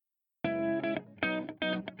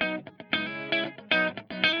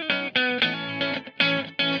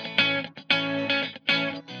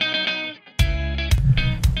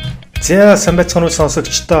За сайн байцгаана уу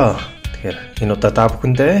сонсогчдоо. Тэгэхээр энэ удаа та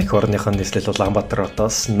бүхэндээ их орныхон нийслэл Улаанбаатар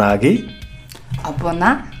хотоос Наги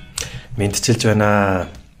Абона мэдчилж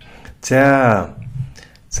байна. За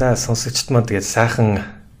сонсогчд маань тэгээд сайхан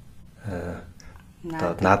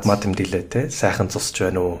наадмаа тэмдэглээ те. Сайхан цусч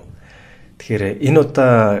байна уу? Тэгэхээр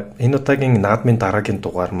энэ удаагийн наадмын дараагийн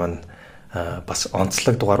дугаар маань бас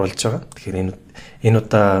онцлог дугаар болж байгаа. Тэгэхээр энэ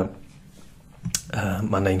удаа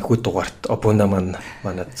манай энэхүү дугаарт Абона маань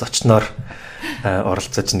манай зочноор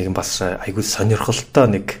оролцож нэг бас айгүй сонирхолтой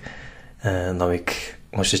нэг номыг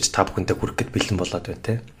уншиж та бүхэндээ хүргэхэд бэлэн болоод байна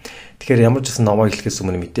те. Тэгэхээр ямар ч гэсэн номоо хэлэхээс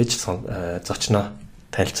өмнө мэдээж зочноо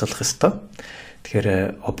танилцуулах ёстой.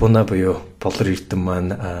 Тэгэхээр Абона буюу Полор Эрдэм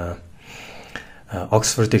маань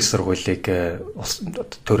Оксфорд их сургуулийг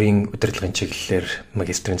төрийн удирдлагын чиглэлээр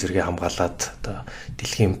магистрийн зэрэгээ хамгаалаад одоо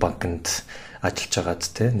Дэлхийн банкнд ажиллаж байгаад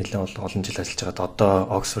те нэлээд олон жил ажиллаж байгаад одоо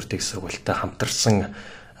Оксфорд их сургуультай хамтарсан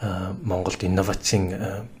Монголд инновацийн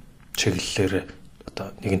чиглэлээр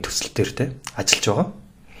одоо нэгэн төсөл дээр те ажиллаж байгаа.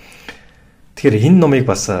 Тэгэхээр энэ номыг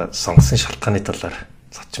бас сонгосон шалтгааны талаар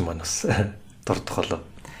зочин маань бас дурдах болов.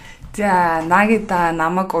 За Нагида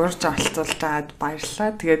намайг урьж оролцуулж байгаад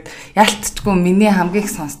баярлалаа. Тэгээд ялцчгүй миний хамгийн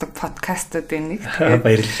их сонсдог подкастууд нэг.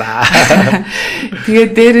 Баярлалаа.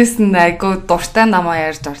 Тэгээд дээрэс нь айгу дуртай намаа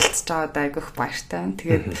ярьж оролцож байгаад айгух баяртай.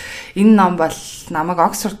 Тэгээд энэ ном бол намайг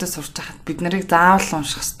Оксфордод сурч байхад бид нарыг заавал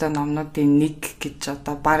унших ёстой номнуудын нэг гэж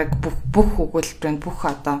одоо баг бүх өгүүлбэрийн бүх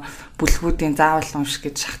одоо бүлгүүдийн заавал унших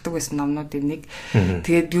гэж шахдаг байсан номнуудын нэг.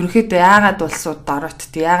 Тэгээд ерөнхийдөө яагаад улсууд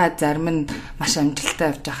дороотд яагаад зарим нь маш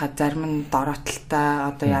амжилттай явж байхад зарим нь дорооталтай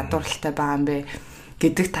одоо ядууралтай байгаа юм бэ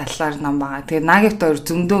гэдэг талаар ном байгаа. Тэгээд Нагивт хоёр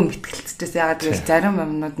зөндөө мэтгэлцчихсэн. Яагаад гэвэл зарим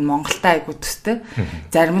юмнууд нь Монголтай айгу төстэй,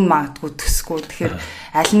 зарим нь магадгүй төсгүй. Тэгэхээр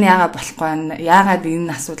аль нь яагаад болохгүй байна? Яагаад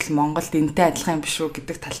энэ асуудал Монголд энтэй адилхан юм биш үү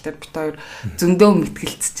гэдэг тал дээр бид хоёр зөндөө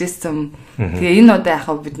мэтгэлцчихсэн. Тэгээ энэ удаа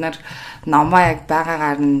яхаа бид нар номоо яг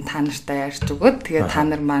байгаагаар нь та нартай ярьж өгөөд тэгээ та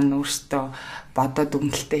нар маань өөрсдөө бодоод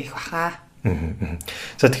өгнөлтэй их баха.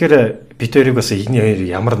 За тэгэхээр бид хоёрыг бас энэ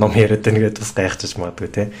ямар ном яриад байна гэдээ бас гайхчих магадгүй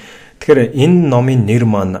те. Тэгэхээр энэ номын нэр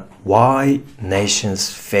маань Why Nations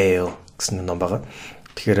Fail гэсэн ном байгаа.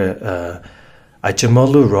 Тэгэхээр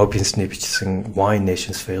Ajamalo Robinson-ы бичсэн Why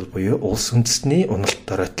Nations Fail буюу улс үндэстний уналт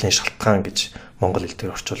доройтлын шалтгаан гэж монгол хэл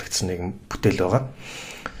дээр орчуулагдсан нэг бүтээл байгаа.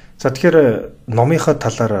 За тэгэхээр номынхаа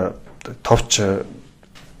талаар товч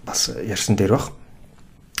бас ярьсан дээр баг.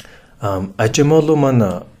 Ajamalo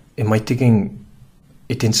маань MIT-гийн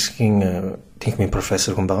эдийн засгийн техникийн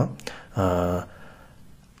профессор хүн байгаа.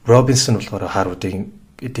 Робинсон болохоор Харвардын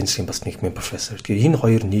эдийн засгийн бас техникийн профессор. Тэгэхээр энэ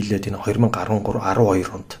хоёр нийлээд энэ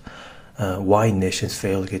 2013-12 онд Why Nations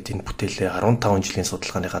Fail гэдэг энэ бүтээлээ 15 жилийн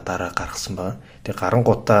судалгааныхаа дараа гаргасан байна. Тэгээ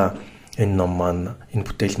гарангуудаа энэ ном маань энэ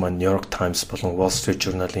бүтээл маань New York Times болон Wall Street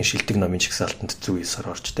Journal-ын шилдэг номын жагсаалтанд зүй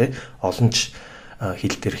ёсоор орж тэ олонч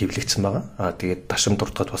хэл дээр хэвлэгдсэн байгаа. Тэгээд дашим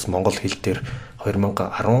дуртахад бас монгол хэл дээр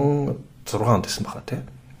 2016 онд байсан байгаа тий.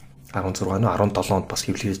 16 17 онд бас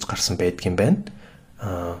хэвлэгдэж гарсан байдгийн байна.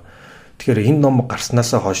 Тэгэхээр энэ ном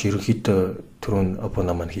гарснаасаа хойш ерөнхийдөө түрүүн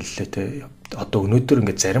Абона маань хэллээ тий. Одоо өнөөдөр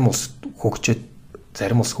ингээд зарим улс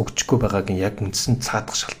хөгжихгүй байгаагийн яг үндсэн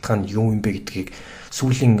цаадах шалтгаан юу юм бэ гэдгийг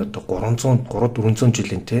сүүлийн одоо 300-400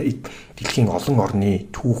 жилийн тий дэлхийн олон орны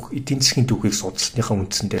эдийн засгийн түүхийг судалсныхаа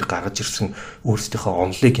үндсэн дээр гаргаж ирсэн өөрсдийнхөө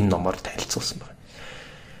онолыг энэ номоор танилцуулсан байна.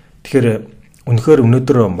 Тэгэхээр үнэхээр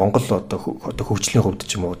өнөөдөр Монгол одоо хөгжлийн хувьд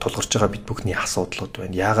ч юм уу тулгарч байгаа бид бүхний асуудлууд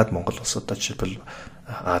байна. Яагаад Монгол улс одоо жишээлбэл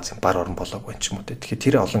Азийн бар орн болоогүй ч юм уу. Тэгэхээр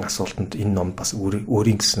тэр олон асуултанд энэ ном бас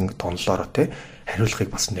өөрийн гэсэн тонлоороо тий хариулахыг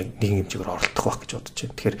бас нэг хэмжээгээр оролдох байх гэж бодож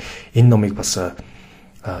байна. Тэгэхээр энэ номыг бас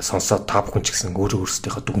сонсоод та бүхэн ч гэсэн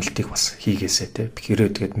өөрсдийнхөө дүгнэлтийг бас хийгээсэй те.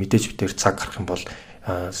 Тэгэхээр тэгээд мэдээж битээр цаг гарах юм бол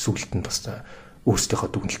сүүлд нь бас өөрсдийнхөө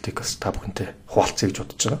дүгнэлтийг бас та бүхэнтэй хуваалцъя гэж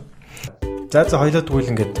бодож байгаа. За хоёлоо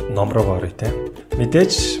тэгвэл ингээд ном руу оръё те.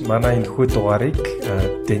 Мэдээж манай энэ хүү дугаарыг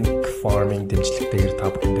Denk Farming дэмжлэгтэйгээр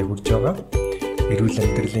та бүхэндээ хүргэж байгаа. Эрүүл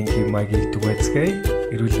амьдралын хэв маягийг түгээцгээе.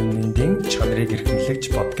 Эрүүл мэндийн чанарыг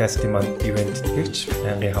эрхэмлэгч подкастын маань ивент тэгж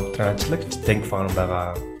байнгын хамтран ажиллагч Denk Farm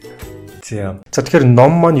байгаа. За тэгэхээр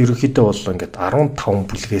ном маань ерөнхийдөө бол ингээд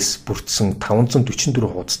 15 бүлгээс бүрдсэн 544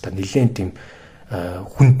 хуудастай нэлээд тийм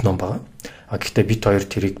хүнд ном байгаа. Гэхдээ бид хоёр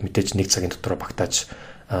тэрийг мэдээж нэг цагийн дотор багтааж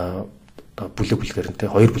бүлгээр нь те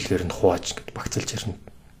хоёр бүлгээр нь хувааж ингээд багцалж ирнэ.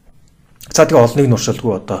 За тэгээ олныг нь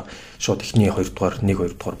уршилгүй одоо шууд эхний 2 дугаар 1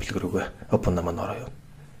 2 дугаар бүлгээр өгөө Абона маань ороо.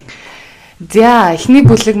 За эхний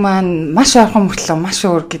бүлэг маань маш орхон мөртлөө маш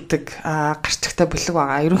өөр гэдэг гарчигтай бүлэг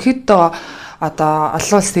байгаа. Ерөнхийдөө одоо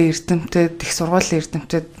олон улсын эрдэмтэд, их сургуулийн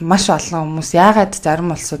эрдэмтэд маш олон хүмүүс яагаад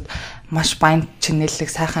зарим улсууд маш баян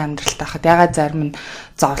чинэлэг сайхан амьдралтай хахад ягаад зарим нь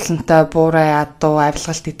зовлонтой, буурай, ядуу,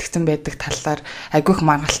 авилгалт итгэсэн байдаг талаар айгүйх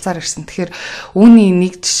маргалцаар ирсэн. Тэгэхээр үүний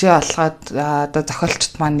нэг жишээ олгоод одоо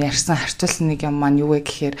зохиолчд маань ярьсан харьцуулсан нэг юм маань юу вэ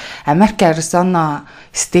гэхээр Америк Аризона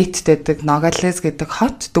стейт гэдэг Ногалес гэдэг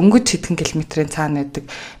хот дөнгөж хэдхэн километрийн цаана байдаг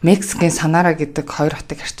Мексикийн Сонара гэдэг хоёр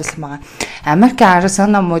хотыг харьцуулсан байгаа. Америк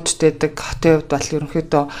Аризона мужид байдаг хотын хувьд бол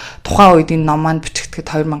ерөнхийдөө тухайн үед энэ ном маань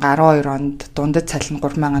бичигдэхэд 2012 онд дундад цалин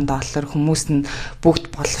 $3,000 хүмүүс нь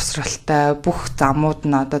бүгд боловсралтай, бүх замууд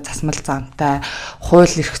нь одоо засмал замтай,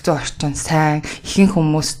 хууль эрх зүйн орчин сайн, ихэнх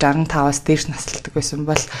хүмүүс 65-аас дээш насалдаг байсан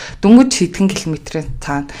бол дөнгөж хэдхэн километрийн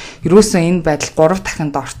цаана ерөөсөө энэ байдал 3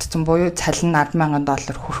 дахинд ортсон буюу цалин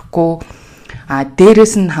 $10,000 хүрэхгүй.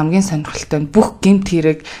 Дээрээс нь хамгийн сонирхолтой нь бүх гэмт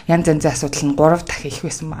хэрэг янз янзын асуудал нь 3 дахин их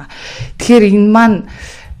байсан байна. Тэгэхээр энэ маань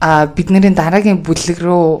бидний дараагийн бүлэг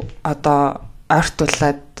рүү одоо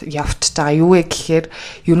ойртуулад явчихж байгаа юу вэ гэхээр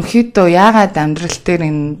ерөнхийдөө яагаад амьдрал дээр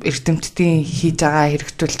энэ эрдэмтдийн хийж байгаа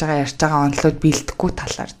хэрэгжүүлж байгаа ярьж байгаа онолууд биелдэхгүй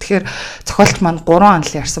талаар. Тэгэхээр зохиолч маань 3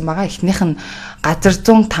 онол ярьсан байгаа. Эхнийх нь газар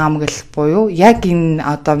зүүн таамаглал буюу яг энэ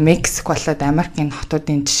одоо Мексик болоод Америкийн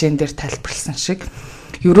хотуудын жишээн дээр тайлбарласан шиг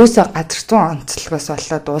ерөөсөө газар зүүн онцлогоос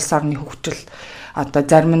болоод улс орны хөгжил одоо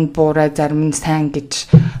зарим нь буурай, зарим нь сайн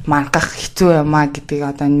гэж маргах хэцүү юмаа гэдгийг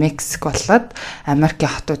одоо Мексик болоод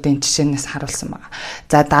Америкийн хотуудын жишээнээс харуулсан байна.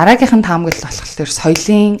 За дараагийнх нь таамаглал болохоор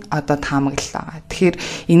соёлын одоо таамаглал байгаа. Тэгэхээр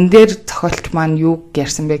энэ дээр зохиолч маань юу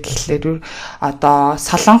ярьсан бэ гэхлээр одоо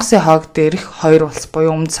Солонгосын хойг дээрх хоёр улс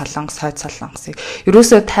буюу Өмнөд Солонгос, Хойд Солонгосыг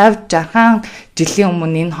ерөөсөө 50-60 жилийн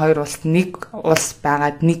өмнө энэ хоёр улс нэг улс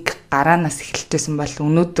байгаад нэг гараанаас эхэлжсэн бол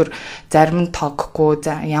өнөөдөр зарим нь тоггүй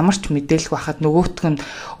ямар ч мэдээлэл байхад нөгөөх нь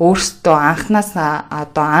өөрсдөө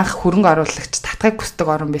анх хөрөнгө оруулагч татахыг хүсдэг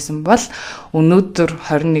орн байсан бол өнөөдөр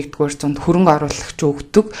 21-р зуунд хөрөнгө оруулагч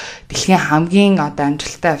өгдөг дэлхийн хамгийн одоо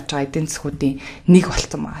амжилттай явж байгаа эдийн засгуудын нэг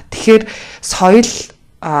болсон байна. Тэгэхээр соёл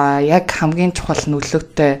яг хамгийн чухал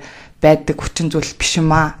нөлөөтэй байдаг хүчин зүйл биш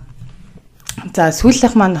юм аа. За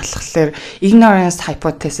сүүлийнх маань болохоор ignorance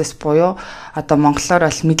hypothesis буюу одоо монголоор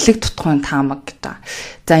бол мэдлэг тутахын таамаг гэдэг.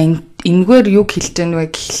 За энэгээр юу хэлж байгаа вэ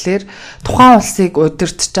гэхлээр тухайн улсыг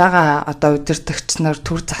удирдах байгаа одоо удирдагч нар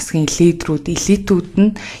төр засгийн лидерүүд, элитүүд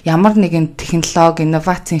нь ямар нэгэн технологи,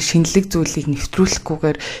 инновацийн шинэлэг зүйлийг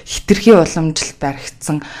нэвтрүүлэхгүйгээр хэтэрхий уламжлалт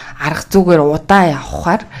баригдсан арга зүгээр удаан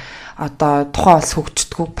явхаар одоо тухайн улс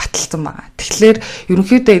хөгждөггүй баталсан байгаа. Тэгэхээр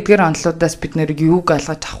ерөнхийдөө эдгээр онолуудаас бид нэр юуг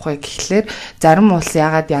ойлгож авах вэ гэхлээр зарим улс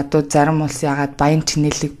яагаад ядуу, зарим улс яагаад баян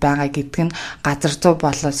чинэлэг байгаа гэдг нь газар зүй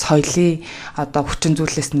болоод соёлын одоо хүчин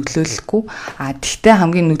зүйлээс нөлөөлөхгүй. Тэгтээ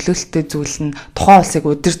хамгийн нөлөөлөлттэй зүйл нь тухайн улсыг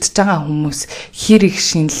удирдах байгаа хүмүүс хэр их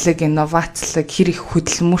шинэлэг, инновацлог, хэр их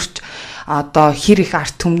хөдөлмөрч одоо хэр их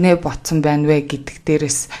арт түмнээ ботсон байна вэ гэдэг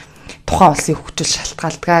дээрээс тухайн улсын хөгжил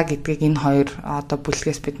шалтгаалдаг гэдгийг энэ хоёр одоо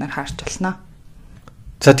бүлгээс бид нар харж байна.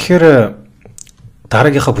 За тэгэхээр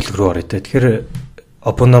дараагийнхаа бүлэг рүү оръё. Тэгэхээр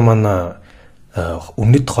Обуна маань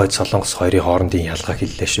Өмнөд Хойд Солонгос хоёрын хоорондын ялгааг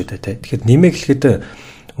хэллээ шүү дээ. Тэгэхээр нэмээ хэлэхэд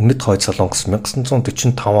Өмнөд Хойд Солонгос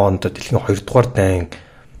 1945 онд дэлхийн 2 дугаар дайн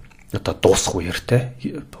одоо дуусах үеэр те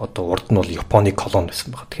одоо урд нь бол Японы колони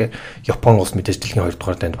байсан байна. Тэгэхээр Япон улс мэдээж дэлхийн 2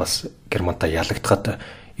 дугаар дайнд бас Германтай ялагдахад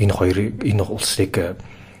энэ улсыг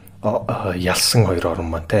ялсан хоёр орн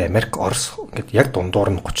маань те Америк, Орос ингээд яг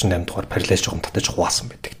дундуур нь 38 дугаар параллел жигм татаж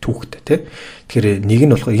хуваасан байдаг түүхтэй те. Тэгэхээр нэг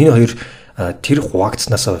нь болохоор энэ хоёр тэр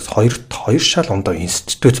хуваагдсанаас хоёр шал ондоо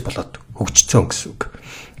институт болоод хөгжсөн гэсэн үг.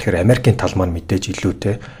 Тэгэхээр Америкийн тал маань мэдээж илүү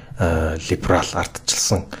те либерал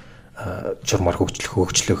ардчилсан журмаар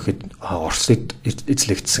хөгжлөөхөд Оросд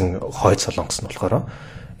эзлэгдсэн Хойд Солонгос нь болохоор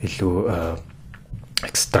илүү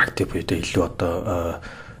экстрактив буюу илүү одоо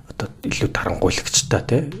илүү тарангуйлагчтай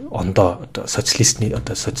тий ондоо одоо социалист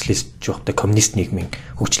жоохтой коммунист нийгмийн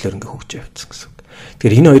хөгжлөөр ингээ хөгжиж явцсан гэсэн.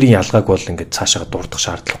 Тэгэхээр энэ хоёрын ялгааг бол ингээ цаашаа дурдах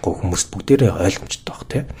шаардлагагүй хүмүүст бүгдээрээ ойлгомжтой баг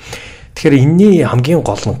тий. Тэгэхээр энэний хамгийн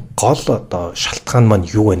гол одоо шалтгаан маань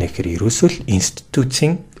юу вэ гэхээр ерөөсөө л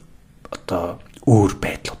институцийн одоо өөр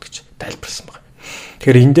байдлууд гэж тайлбарласан байна.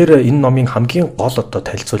 Тэгэхээр энэ дээр энэ номын хамгийн гол одоо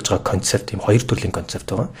танилцуулж байгаа концепт юм хоёр төрлийн концепт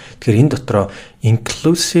байгаа. Тэгэхээр энэ дотроо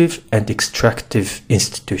inclusive and extractive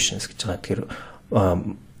institutions гэж байгаа. Тэгэхээр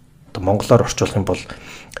одоо монголоор орчуулах юм бол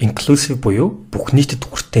inclusive буюу бүх нийтэд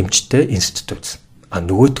хүртээмжтэй институт.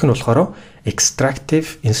 Нөгөөх нь болохоор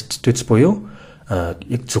extractive institutes буюу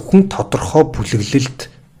яг зөвхөн тодорхой бүлэглэлд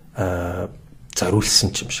зориулсан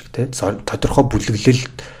юм шиг тий. Тодорхой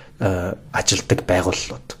бүлэглэлд ажилдаг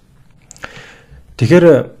байгууллууд.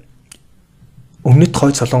 Тэгэхээр Өмнөд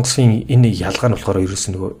Хойд Солонгосын энэ ялгаа нь болохоор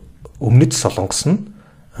ерөөс нөгөө Өмнөд Солонгос нь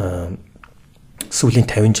сүүлийн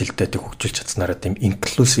 50 жилдээ хөгжүүлж чадсанараа тийм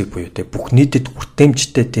инклюзив буюу тийм бүх нийтэд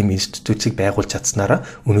хүртээмжтэй тийм институцийг байгуулж чадсанараа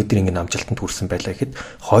өнөөдөр ингэ амжилтанд хүрсэн байлаа гэхэд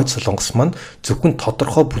Хойд Солонгос маань зөвхөн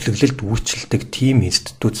тодорхой бүлэглэлд үйлчлдэг тийм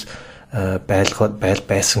институц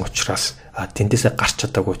байсан учраас тэндээсээ гарч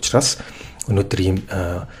чадаагүй учраас өнөөдөр ийм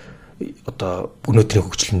одоо өнөөдрийн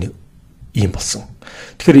хөгжил нь ийм болсон.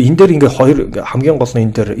 Тэгэхээр энэ дээр ингээ хоёр хамгийн гол нь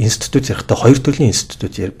энэ дээр институт ярихтаа хоёр төрлийн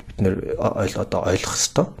институт бид нэр одоо ойлгох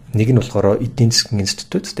хэрэгтэй. Нэг нь болохоор эдийн засгийн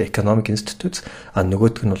институт, economic institute,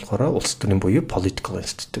 нөгөөх нь болохоор улс төрийн буюу political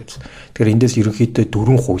institute. Тэгэхээр эндээс ерөнхийдөө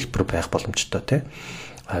дөрвөн хувилбар байх боломжтой тийм.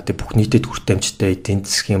 Тэгээ бүх нийтэд хүртээмжтэй эдийн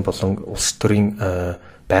засгийн болон улс төрийн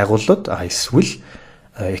байгууллагууд эсвэл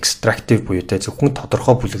extractive буюу зөвхөн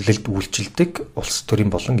тодорхой бүлэглэлд үйлчилдэг улс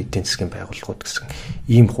төрийн болон эдийн засгийн байгууллагууд гэсэн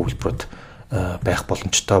ийм хувилбарууд байх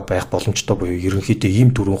боломжтой буюу ерөнхийдөө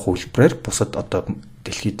ийм дөрвөн хувилбараар бусад одоо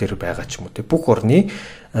дэлхий дээр байгаа ч юм уу те бүх орны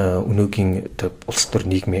өнөөгийн улс төр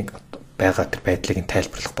нийгмийн байгаа тэр байдлыг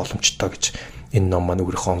тайлбарлах боломжтой гэж энэ ном маань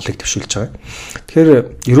өөрийнхөө онолыг төвшүүлж байгаа. Тэгэхээр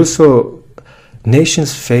ерөөсөө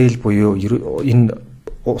nations fail буюу энэ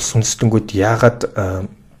улс үндэстнгүүд яагаад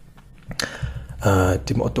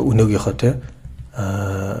тийм одоо өнөөгийнхөө те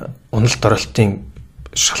унал доролтын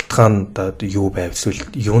шалтгаан юу байв эсвэл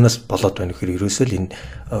юунаас болоод байна гэхээр ерөөсөө л энэ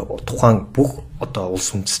тухайн бүх одоо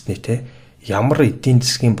улс үндэстний те ямар эдийн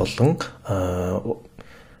засгийн болон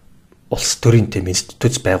улс төрийн тийм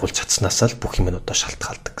институт байгуулж чадсанаас л бүх юм нь одоо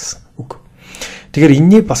шалтгаалдаг гэсэн үг. Тэгэхээр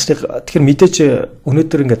энэний бас тэгэхээр мэдээж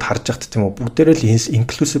өнөөдөр ингээд харж байхад тийм үү бүгдээрээ л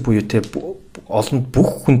инклюзив буюу те олон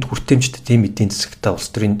бүх хүнд хүртээмжтэй тийм эдийн засгтай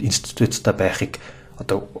улс төрийн институттай байхыг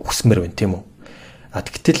одоо хүсмээр байна тийм үү.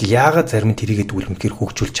 Тэгтэл яагаад зарим нь тэрийгэ дүүлмэхээр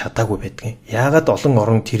хөгжүүлж чадаагүй байдгийг. Яагаад олон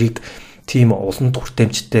орн тэрийг тийм олон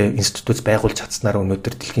хүртээмжтэй институт байгуулж чадсанаар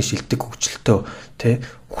өнөөдөр дэлхийн шилдэг хөгжилтөө тий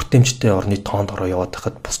хүртээмжтэй орны тоонд ороо яваад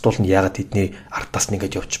хахад бусдуул нь яагаад тэдний ардаас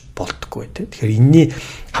нэгээд явж болдоггүй тий. Тэгэхээр энэний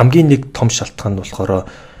хамгийн нэг том шалтгаан нь болохоор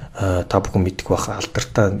та бүхэн мэддэг байх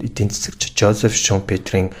алдартай эдийн засагч Жозеф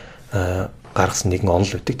Шумпетерийн гаргасан нэгэн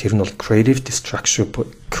онол байдаг. Тэр нь бол creative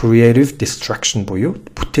destruction буюу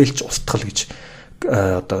бүтээлч устгал гэж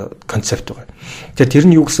одоо концепт байгаа. Тэгэхээр тэр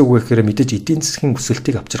нь юу гэсэн үг вэ гэхээр мэдээж эдийн засгийн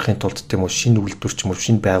өсөлтийг авчрахын тулд тийм үү шинэ үйлдвэр ч юм уу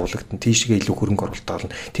шинэ байгууллагт нь тийшээ илүү хөрөнгө оруулалт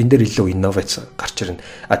олно. Тэн дээр илүү инновац гарч ирнэ.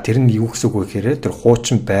 Тэр нь юу гэсэн үг вэ гэхээр тэр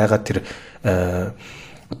хуучин байгаа тэр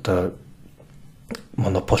одоо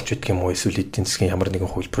монополч гэдэг юм уу эсвэл эдийн засгийн ямар нэгэн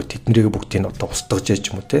хувилбар тэднийг бүгдийг одоо устгаж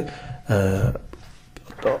яж юм уу те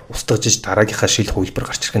устгаж дараагийнхаа шил хувилбар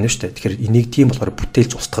гарч ирэх нь шүү дээ. Тэгэхээр энийг тийм болохоор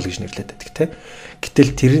бүтээлч устгал гэж нэрлэдэг те.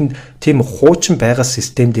 Гэтэл тэр нь тийм хуучин байгаа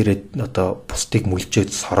систем дээрээ одоо бусдыг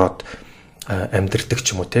мүлжээд сороод амьдрдаг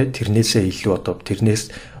ч юм уу те. Тэрнээсээ илүү одоо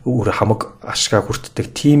тэрнээс өөр хамаг ашгаа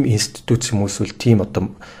хүртдэг тийм институт юм уу эсвэл тийм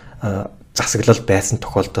одоо засаглал байсан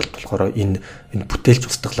тохиолдолд болохоор энэ бүтээлч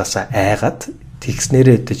устгалаасаа айгаад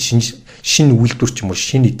тэгснээрээ шинэ үйлдвэр ч юм уу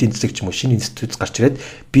шинэ эдийн засаг ч юм уу шинэ институт гарч ирээд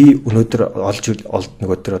би өнөөдөр олж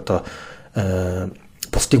нөгөө төр одоо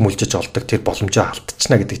бусдыг мүлжиж олдог тэр боломжоо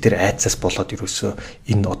алдчихна гэдэг тэр айцаас болоод ерөөсөө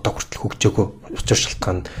энэ одоо хүртэл хөгжөөгөө учир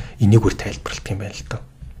шалтгаан энийгээр тайлбарлалт юм байна л да.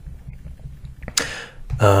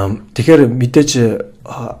 Тэгэхээр мэдээж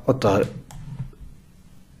одоо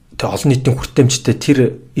тэг олон нийтийн хүртээмжтэй тэр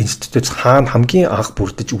институт хаана хамгийн анх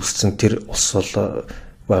бүрдэж үүссэн тэр улс бол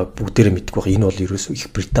бүгдээрээ мэддэг байгаа. Энэ бол ерөөсөө Их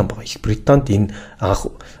Британи байгаа. Их Британд энэ анх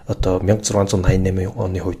одоо 1688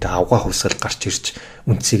 оны үед авгаа хувьсгал гарч ирж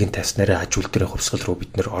үндсийг нь тавьснараа аж үйлдвэрийн хувьсгал руу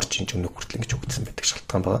бид нэр орж иж өнөө хүртэл ингэж өгдсөн байдаг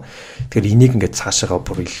шалтгаан байгаа. Тэгэхээр энийг ингээд цаашаага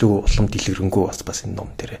бүр илүү улам дэлгэрэнгүй бас энэ ном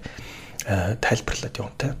дээр тайлбарлаад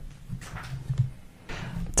явна.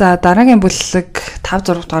 За дараагийн бүлэг 5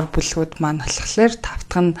 6 дугаар бүлгүүд маань болохоор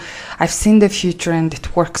тавтах нь I've seen the future and it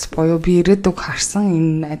works буюу би ирээдүг харсан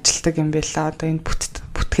энэ ажилтдаг юм байла одоо энэ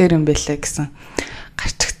бүтгээр юм байлаа гэсэн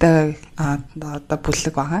гарчигтай одоо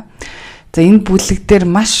бүлэг байгаа. За энэ бүлэг дээр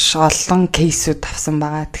маш олон кейсүүд авсан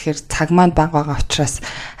байгаа. Тэгэхээр цаг маань бага байгаа учраас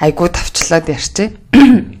айгуу тавчлаад ярьчээ.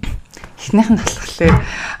 Эхнийх нь болохоор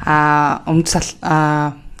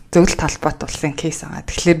зөвлөлт талбайт улсын кейс байгаа.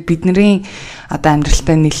 Тэгэхээр бидний одоо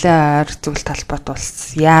амьдралтай нэлээд ойр зөвлөлт талбайт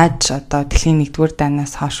улс яаж одоо дэлхийн 1-р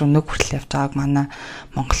дайнаас хойш өнөг хүртэл явж байгааг манай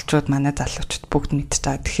монголчууд, манай залуучууд бүгд мэдж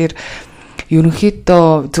байгаа. Тэгэхээр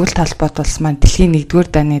ерөнхийдөө зөвлөлт талбайт улс маань дэлхийн 1-р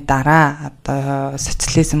дайны дараа одоо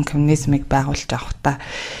социализм, коммунизмыг байгуулж авахдаа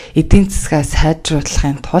эдийн засгаа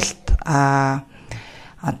сайжруулахын тулд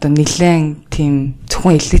одоо нэлээд тийм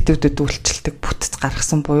зөвхөн элитүүдэд үйлчлдэг бүтц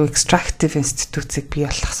гаргасан буюу extractive institute-ийг бий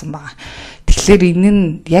болгосон байна. Тэгэхээр энэ нь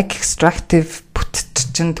яг extractive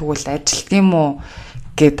бүтц чинь тэгвэл ажилт юм уу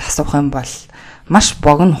гэд асуух юм бол маш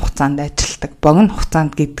богино хугацаанд ажилладаг. Богино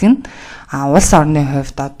хугацаанд гэдэг нь улс орны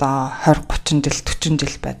хувьд одоо 20 30 жил 40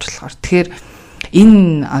 жил байж болохоор тэгэхээр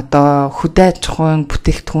энэ одоо хөдөө аж ахуйн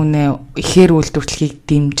бүтээгдэхүүнээ ихээр үйлдвэрлэлийг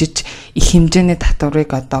дэмжиж их хэмжээний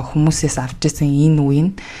татварыг одоо хүмүүсээс авч ирсэн энэ үе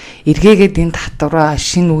нь эргээгээд энэ татвараа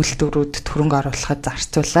шинэ үйлдвэрүүд хөрөнгө оруулахад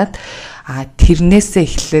зарцуулаад тэрнээсээ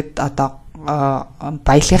эхлээд одоо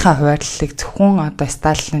баялагынхаа хуваарлалыг зөвхөн одоо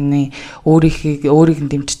Сталины өөрийг нь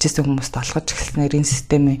дэмжижсэн хүмүүст олгож эхэлснээр энэ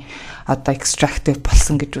системийн одоо extractive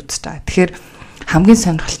болсон гэж үзэж байгаа. Тэгэхээр хамгийн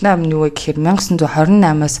сонирхолтой юм нь юу вэ гэхээр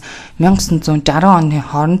 1928-аас 1960 оны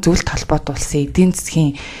хооронд зөвлөлт холбоот улсын эдийн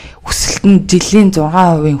засгийн өсөлт нь жилийн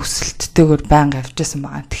 6% өсөлттэйгээр байнга явж байсан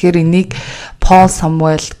байна. Тэгэхээр энийг Пол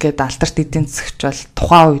Самуэль гэдэг алдарт эдийн засагч бол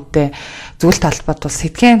тухайн үедээ зөвлөлт холбоот улс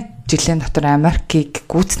хэдхэн жилийн дотор Америкийг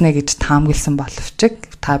гүйцэнэ гэж таамагласан боловч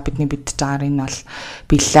та бидний мэдж байгаагаар энэ бол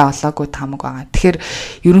бэлээ олоогүй таамаг байгаа. Тэгэхээр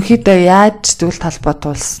ерөнхийдөө яаж зөвлөлт холбоот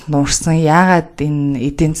улс нуурсан, яагаад энэ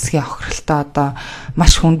эдийн засгийн хохиролтой одоо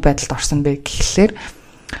маш хүнд байдалд орсон бэ гэхлээр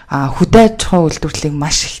хөдөө аж ахуйн үйлдвэрлэлийг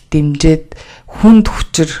маш их дэмжиж хүнд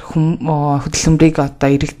хүчээр хөдөлмөрийг одоо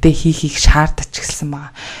иргэдээ хийхийг шаардаж эхэлсэн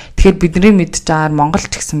байна. Тэгэхээр бидний мэдж байгаагаар Монголч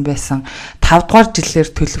гэсэн байсан 5 дугаар жилээр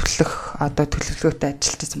төлөвлөх одоо төлөвлөгөөтэй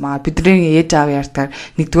ажиллаж байгаа. Бидний ээж аав ярьдгаар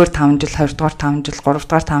 1-р 5 жил, 2-р 5 жил, 3-р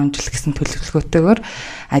 5 жил гэсэн төлөвлөгөөтэйгээр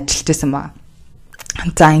ажиллаж байсан байна.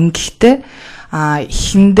 За ингэхдээ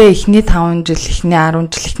эхэндээ эхний 5 жил, эхний 10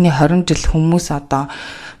 жил, эхний 20 жил хүмүүс одоо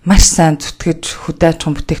маш сайн зүтгэж хөдөө аж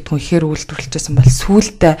ахуйн бүтээгдэхүүн ихээр үйлдвэрлэжсэн бол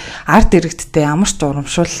сүүлдээ ард иргэдтэй ямар ч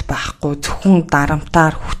урамшуул байхгүй зөвхөн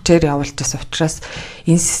дарамтаар хүчээр явуулж байсан учраас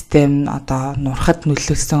энэ систем одоо нурахад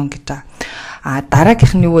нөлөөлсөн гэж байгаа.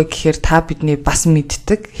 Дараагийнх нь юу вэ гэхээр та бидний бас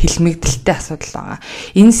мэддэг хэлмэгдэлтэй асуудал байгаа.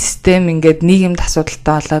 Энэ систем ингээд нийгэмд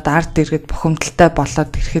асуудалтай болоод ард иргэд бухимдалтай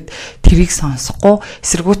болоод ирэхэд тэрийг сонсохгүй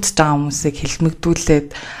эсэргүүцэж байгаа хүмүүсийг хэлмэгдүүлээд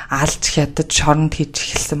алж хятад шоронд хийж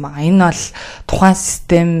эхэлсэн байгаа. Энэ бол тухайн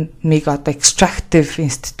системийг одоо extractive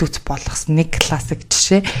institute болгосон нэг классик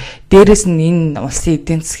жишээ. Дээрээс нь энэ улсын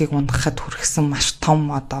эдийн засгийг унгахад хүргэсэн маш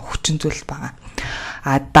том одоо хүчин зүйл байгаа.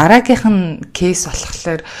 Дараагийнх нь кейс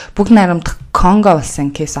болохоор Бүгд найрамдах Конго улсын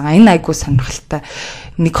кейс байгаа. Энэ айгуу сонирхолтой.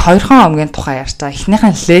 Нэг 2 омгийн тухай ярьж байгаа. Эхнийх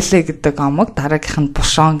нь Леле гэдэг омог, дараагийнх нь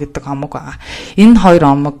Бушон гэдэг омог байгаа. Энэ 2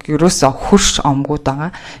 омог ерөөсөө хөрш омгууд байгаа.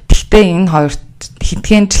 Гэхдээ энэ хоёрт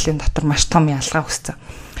хэдхэн жилийн дотор маш том ялгаа үүссэн.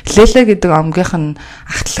 Леле гэдэг омгийнх нь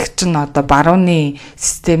ахтлагч нь одоо барууны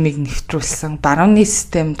системийг нэвтрүүлсэн. Барууны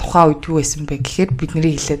систем тухайн үед юу байсан бэ гэхээр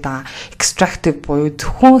бидний хэлээд байгаа extractive буюу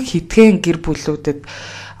зөвхөн хэдхэн гэр бүлүүдэд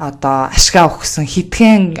одоо ашгаа өгсөн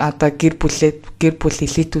хэдхэн одоо гэр бүл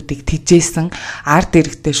элитүүдийг тижээсэн ард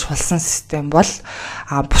иргэдэд шулсан систем бол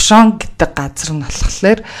Бушон гэдэг газар нь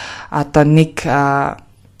болохоор одоо нэг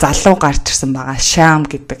залуу гарч ирсэн байгаа. Шам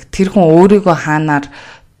гэдэг. Тэр хүн өөрийгөө хаанаар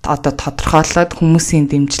одоо тодорхойлоод хүмүүсийн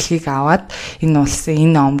дэмжлэгийг аваад энэ улсын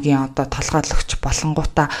энэ омгийн одоо толгойлогч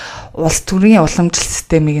болонгуудаа улс төрийн уламжлалт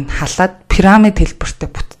системийг нь халаад пирамид хэлбэртэй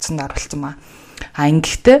бүтцэнд оруулсан байна.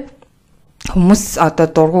 Ингэхдээ хүмүүс одоо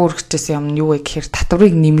дургуй үргэжсэн юм нь юу вэ гэхээр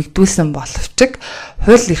татварыг нэмэгдүүлсэн боловч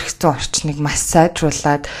хууль эрх зүйн орчныг маш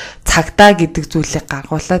сайжруулад цагдаа гэдэг зүйлийг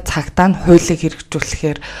гаргуулад цагдаа нь хуулийг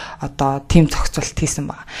хэрэгжүүлэхээр одоо тийм зохицуулт хийсэн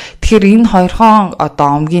байна. Тэгэхээр энэ хоёрхон одоо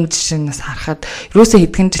омгийн жишээнээс харахад ерөөсөө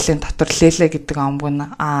хэдхэн жилийн дотор Леле гэдэг омг нь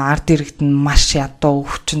ард иргэд нь маш ядуу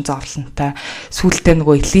өвчин зовлонтой сүүлдээ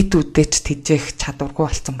нөгөө элитүүдтэй ч тижээх чадваргүй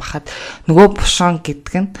болсон бахад нөгөө Бушон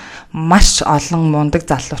гэдэг нь маш олон мундаг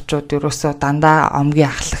залуучууд ерөөсөө дандаа омгийн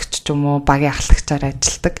ахлагч ч юм уу багийн ахлагчаар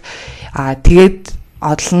ажилладаг. Тэгээд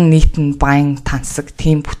олон нийт нь баян тансаг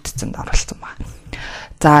тийм бүтцэнд оролцсон байна.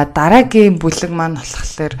 За дараагийн бүлэг маань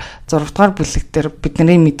болохоор 6 дугаар бүлэг дээр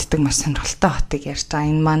бидний мэддэг маш сонирхолтой хотыг ярьж байгаа.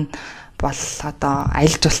 Энэ маань бол одоо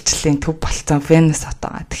аялал жуулчлалын төв болсон Венес хот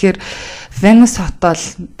байгаа. Тэгэхээр Венес хот бол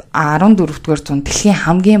 14-р зуунд дэлхийн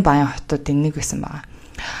хамгийн баян хотуудын нэг байсан байна.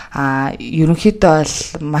 Ерөнхийдөө бол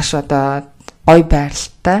маш одоо гой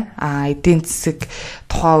байралтай эдийн засаг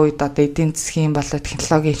тухайн үед одоо эдийн засгийн болоод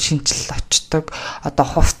технологийн шинжилэл очдог одоо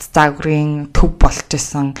хувцс загварын төв болж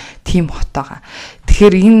исэн тийм хот байгаа.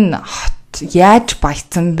 Тэгэхээр энэ хот яаж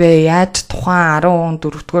баяцсан бэ? Яаж тухайн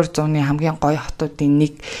 14-р зууны хамгийн гоё хотуудын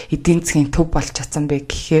нэг эдийн засгийн төв болж чадсан бэ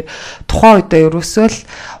гэхээр тухайн үед ерөөсөө л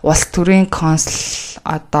улс төрийн консул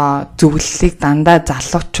одоо зөвлөлийг дандаа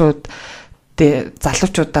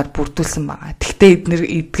залуучуудаар бүрдүүлсэн байгаа. Гэхдээ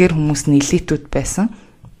эдгээр хүмүүс нь элитүүд байсан.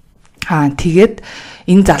 Тэгээд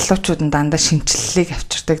энэ залуучууд нь дандаа шинжилгээг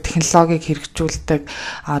авчирдаг, технологиг хэрэгжүүлдэг,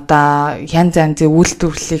 одоо янз янзын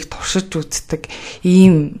үйлдвэрлэлийг туршиж үздэг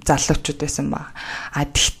ийм залуучууд байсан баг.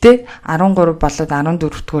 Тэгтээ 13 болоод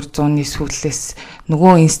 14-р зууны сүүлээс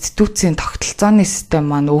нөгөө институцийн тогтолцооны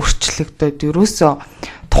систем маань өөрчлөгдөд ерөөсөө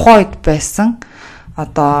тухайн үед байсан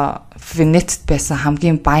одоо Венецд байсан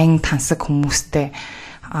хамгийн баян тансаг хүмүүстэй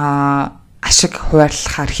ашиг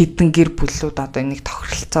хуваарлахаар хідэн гэр бүлүүд одоо энийг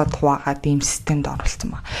тохиролцоод хуваагаад ийм системд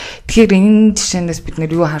оруулсан байна. Тэгэхээр энэ жишээнээс бид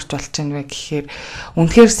нэр юу харж болж байна вэ гэхээр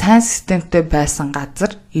үнэхээр сайн системтэй байсан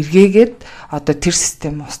газар эргээгээд одоо тэр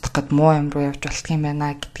систем устгах гэд муу юм руу явж болтго юм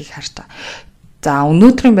байна гэдгийг харж байгаа. За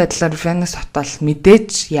өнөөдрийн байдлаар Венес хот бол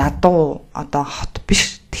мэдээж ядуу одоо хот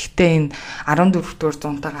биш. Гэхдээ энэ 14-р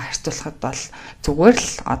зуунтайгаа харьцуулахад бол зүгээр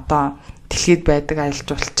л одоо дэлхийд байдаг аялал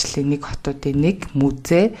жуулчлалын нэг хотуудын нэг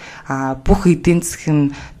музей бүх эдийн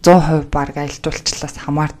засгийн 100% баг аялал жуулчлалаас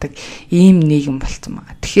хамаардаг ийм нийгэм болсон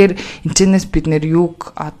байна. Тэгэхээр энэчнээс бид нэр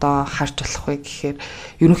юуг одоо харж болох вэ гэхээр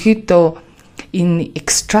ерөнхийдөө энэ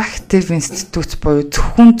extractive institute буюу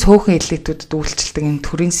зөвхөн цөөхөн элитүүдэд үйлчилдэг энэ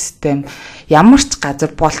төрийн систем ямар ч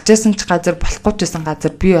газар болж байсан ч газар болохгүй ч байсан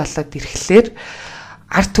газар бий болоод ирэхлээр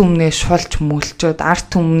арт түмнээ шулж мөлчөөд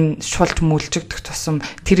арт түмэн шулж мөлжигдэх тусам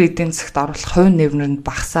тэр эдийн засагт оруулах хувь нэмрэнд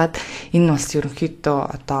багасаад энэ улс ерөнхийдөө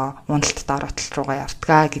одоо уналтад оротол руугаа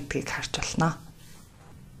явдгаа гэдгийг харж байна.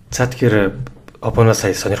 За тэгэхээр Обоно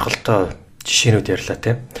сая сонирхолтой жишээнүүд ярьлаа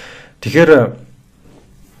тийм. Тэгэхээр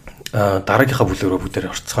дараагийнхаа бүлэг рүү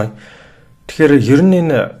бүгдээр орцгоё. Тэгэхээр ер нь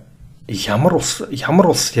энэ ямар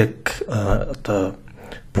улс яг одоо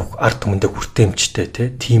бүх ард түмэндээ хүртээмжтэй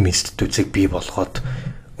тийм институцийг бий болгоод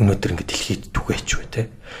өнөөдөр ингэ дэлхийд түгээч вэ те.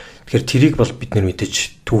 Тэгэхээр тэрийг бол бид нэр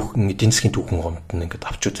мэдээж түүхэн эдийн засгийн түүхэн гомд нь ингэ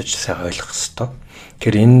авч үзэж сайн ойлгох хэрэгтэй.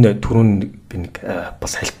 Тэгэхээр энэ түрүүн би нэг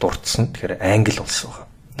бас хальт дурдсан. Тэгэхээр Англи улс байгаа.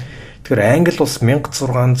 Тэгэхээр Англи улс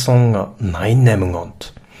 1688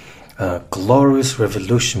 онд Glorious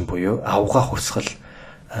Revolution буюу авгаа хувьсгал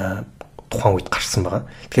тухайн үед гарсан байгаа.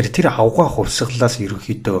 Тэгэхээр тэр авгаа хувьсгалаас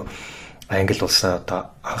ерөнхийдөө Англи улс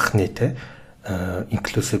одоо анхны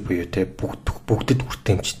инклюзив буюу бүгдэд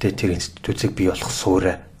хүртээмжтэй тэр институцийг бий болох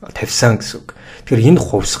суурь тавьсан гэсэн үг. Тэгэхээр энэ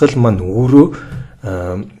хувьсгал маань өөрөө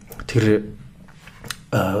тэр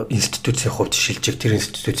институцийн хувьд шилжих тэр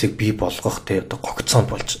институцийг бий болгох одоо гогцоонд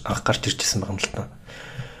болж анх гарч ирж байсан байгаа юм л та.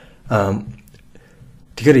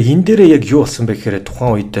 Тэгэхээр энэ дээр яг юу болсон бэ гэхээр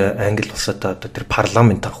тухайн үед Англи улсад одоо тэр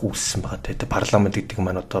парламент анх үүссэн байгаа. Тэр парламент гэдэг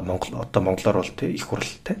маань одоо монголоор бол их хурл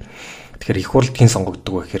Тэгэхээр их хурлд хэн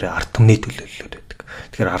сонгогддог вэ гэхээр ард түмний төлөөллүүд байдаг.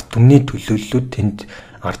 Тэгэхээр ард түмний төлөөллүүд тэнд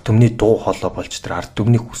ард түмний дуу хоолой болж тэр ард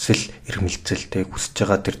түмний хүсэл эрмэлзэлтэй хүсэж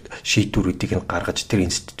байгаа тэр шийдвэрүүдийг нь гаргаж тэр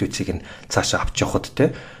институцийг нь цаашаа авч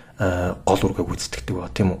явахад гол үргээ гүйцэтгэдэг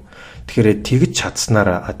ба тийм үү. Тэгэхээр тэгж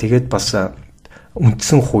чадсанараа тэгээд бас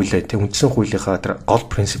үндсэн хуулийнхаа тэр гол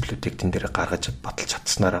принциплүүдийг тэн дээр гаргаж баталж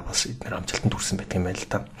чадсанараа бас эдгээр амжилтанд хүрсэн байдаг юм байна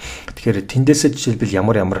л да. Тэгэхээр тэндээсээ жишээлбэл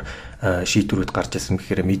ямар шийдвэрүүд гарч ирсэн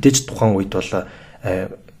гэхээр мэдээж тухайн үед бол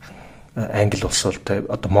Англи улс бол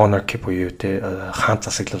одоо monarchy буюу хаан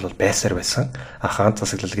засаглал бол байсаар байсан. Хаан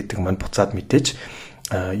засаглал гэдэг маань буцаад мэдээж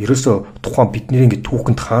ерөөсөө тухайн бидний ингэ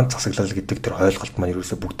түүхэнд хаан засаглал гэдэг тэр ойлголт маань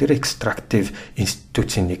ерөөсөө бүгдээрээ extractive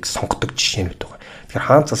институцийн нэг сонгодог жишээнүүд байна. Тэгэхээр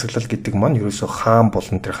хаан засаглал гэдэг маань ерөөсөө хаан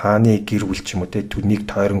болон тэр хааны гэр бүл ч юм уу түүнийг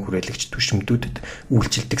тойрон хүрээлэгч түшмдүүдэд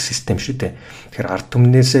үйлчилдэг систем шүү дээ. Тэгэхээр ард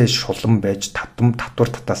түмнээсээ шулан байж татвар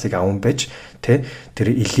татаасыг аван байж тэр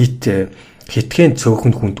элит хитгэн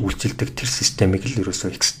цөөхөн хүнд үйлчилдэг тэр системийг л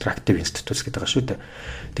ерөөсөө extractive institutes гэдэг байгаа шүү дээ.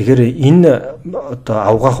 Тэгэхээр энэ одоо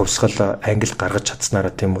авгаа хувьсгал Англи гаргаж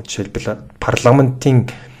чадсанараа тийм үү жишээлбэл парламентын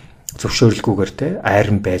зөвшөөрлгүйгээр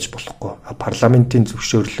айран байж болохгүй. Парламентын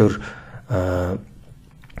зөвшөөрлөөр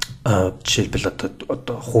жишээлбэл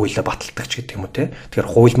одоо хуулиа баталдаг ч гэдэг юм уу тэгэхээр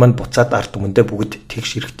хууль маань буцаад ард түмэндээ бүгд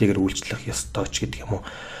тэгш хэрэгтэйгээр үйлчлэх ёстой ч гэдэг юм уу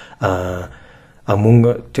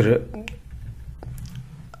мөн тэр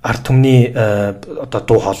ард түмний одоо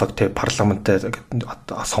дуу хоолойг парламентад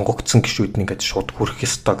сонгогдсон гишүүд нь ингээд шууд хүрэх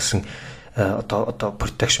ёстой гэсэн одоо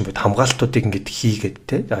protection буюу хамгаалтуудыг ингээд хийгээд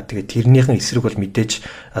тэгээд тэрнийхэн эсрэг бол мэдээж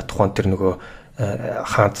тухайн тэр нөгөө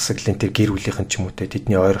хаан засаглалын тэр гэр бүлийнхэн ч юм уу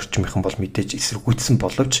тэдний ойр орчмынхан бол мэдээж эсэргүүцсэн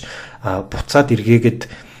боловч буцаад эргээгээд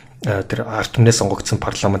тэр ард түмнээс сонгогдсон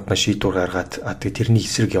парламент маань шийдвэр гаргаад тэгээд тэрний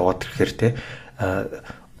эсрэг яваад ирэхээр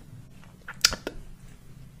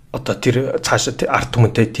одоо тэр цаашаа ард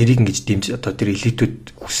түмэнтэй тэрийг ингэж дэмж одоо тэр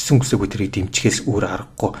элитүүд хүссэн хүсээгүй тэрийг дэмжихээс өөр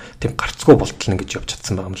аргагүй тийм гарцгүй болтол ингэж явж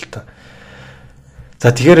чадсан байгаа юм л та.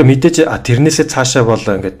 За тэгэхээр мэдээж тэрнээсээ цаашаа бол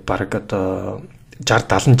ингээд баг одоо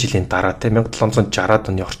 60-70 жилийн дараа 1760-аад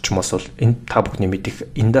оны орчмоос бол энэ та бүхний мэдих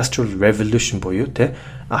Industrial Revolution буюу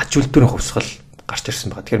аж үйлдвэрийн хувьсгал гарч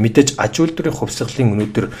ирсэн байгаа. Тэгэхээр мэдээж аж үйлдвэрийн хувьсгалын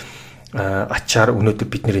өнөөдөр ачаар өнөөдөр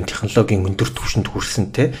бидний технологийн өндөр түвшинд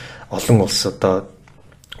хүрсэн те олон улс одоо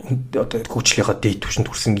хөгжлийнхаа дээд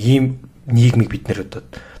түвшинд хүрсэн ийм нийгмийг бид нэр одоо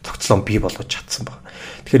тогтцлон бий болгож чадсан байна.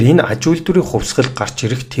 Тэгэхээр энэ аж үйлдвэрийн хувьсгал гарч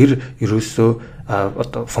ирэх тэр ерөөсөө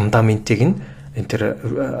одоо фундаментыг нь энэ тэр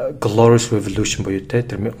Glorious Revolution буюу те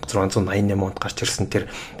тэр 1688 онд гарч ирсэн тэр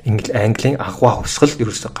Английн агва хувьсгал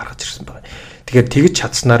ерөөсөө гаргаж ирсэн байна. Тэгэхээр тэгж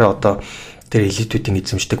чадсанараа одоо тэр элитүүдийн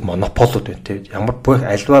эзэмшдэг монополууд байна те ямар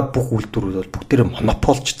альва бүх үйлдвэрүүд бол бүгдээрээ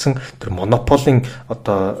монополчсон тэр монополын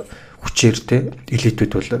одоо хүчээр те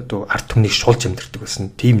элитүүд бол ард түмнийг шулж амьдэрдэг байсан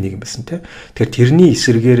тийм нэг юм байсан те. Тэгэхээр тэрний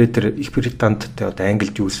эсрэгээрээ тэр Их Британд те одоо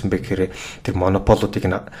Англид юу гэсэн бэ гэхээр тэр монополуудыг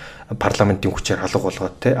парламентын хүчээр алга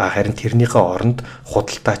болгоод те харин тэрнийхээ оронд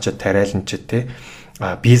худалдаачид тариаланчид те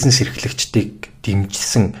бизнес эрхлэгчдийг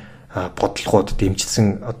дэмжсэн бодлогууд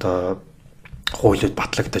дэмжсэн одоо хуулиуд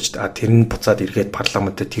батлагдаж тэр нь буцаад эргээд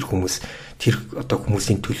парламентд тэр одоо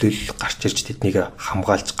хүмүүсийн төлөөлөл гарч ирж тэднийг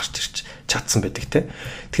хамгаалж гарч ирж чадсан байдаг те.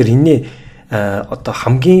 Тэгэхээр энэний одоо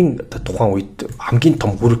хамгийн тухайн үед хамгийн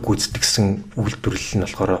том үүрэг гүйцэтгэсэн үйлдвэрлэл нь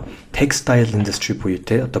болохоор textile industry буюу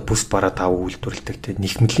те одоо бүс бараа тав үйлдвэрлэдэг те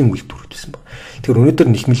нэхмэлийн үйлдвэрүүд байсан байна. Тэгэхээр өнөөдөр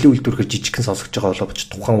нэхмэлийн үйлдвэрээр жижигхэн сонсож байгаа боловч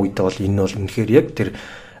тухайн үедээ бол энэ бол үнэхээр яг тэр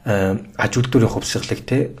аж үйлдвэрийн хувьсгалыг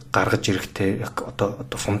те гаргаж ирэхтэй яг одоо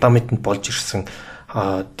фундаментэнд болж ирсэн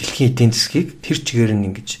дэлхийн эдийн засгийг тэр чигээр нь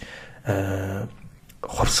ингэж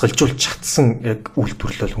хувьсгалжуулж чадсан яг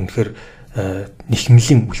үйлдвэрлэл бол үнэхээр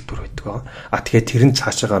нэхмэлийн үйлдвэр байдаг. Тэгэхээр тэр нь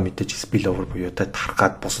цаашаага мэдээж spillover буюу та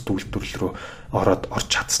тархаад бусад үйлдвэрлэл рүү орж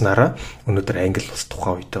чадсанараа өнөөдөр Англи улс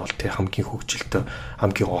тухайн үедээ бол тэг хамгийн хөгжилтэй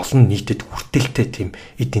хамгийн олон нийтэд хүртэлтэй тийм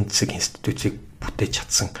эдийн засаг институцийг бүтээж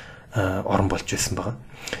чадсан орн болж байсан байгаа.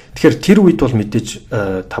 Тэгэхээр тэр үед бол мэдээж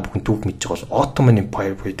та бүхэн түүх мэдж байгаа бол Ottoman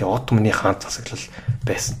Empire буюу Ottoman-ы хаан засаглал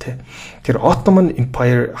байсан те. Тэр Ottoman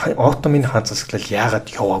Empire Ottoman хаан засаглал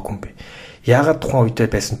яагаад яваагүй юм бэ? Яагаад тухайн үедээ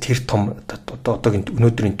байсан тэр том одоогийн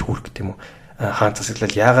өнөөдрийн Турк тийм үү хаан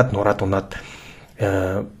засаглал яагаад нураад унаад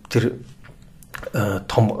тэр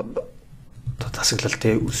том засаглал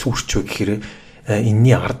те сүрчөө гэхээр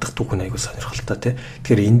энэний ард дахь түүх нь аягүй сонирхолтой те.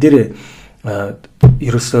 Тэгэхээр энэ дээр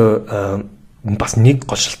ерөөсөө бас нэг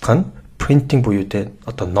гол шалтгаан printing буюу те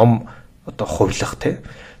одоо ном одоо хувилах те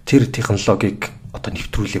тэр технологиг одоо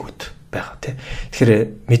нэвтрүүлэх үед байгаа те.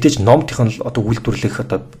 Тэгэхээр мэдээж ном технологи одоо үйлдвэрлэх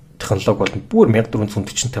одоо технологи бол бүр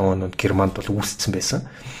 1445 онд Германд бол үүссэн байсан.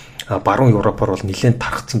 Баруун Европоор бол нэлээд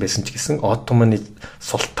тархацсан байсан ч гэсэн Ottoman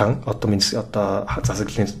султан Ottoman одоо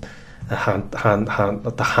засаглалын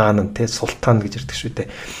хаан те султан гэж ярьдаг шүү дээ.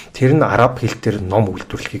 Тэр нь араб хэл дээр ном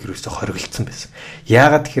үйлдвэрлэхийг ерөөсөй хориглолцсон байсан.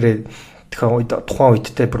 Яагаад тэгэхээр тухайн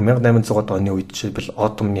үедтэй бүр 1800-аад оны үед жишээлбэл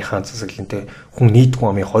Ottoman хаан засаглалынтэй хүн нийт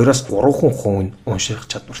хүн амын 2-3 хүн унших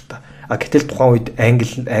чадвартай. Гэтэл тухайн үед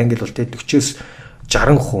англи бол те 40-с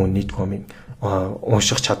 60 хүн нийт хүн амын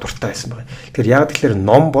унших чадвартай байсан байна. Тэгэхээр яг тэгэхээр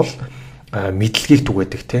ном бол мэдлэгийг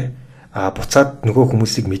түгээдэг те. Буцаад нөгөө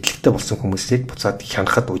хүмүүсийг мэдлэгтэй болсон хүмүүсийг буцаад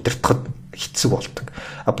хянахад удирдахад хэцүү болдог.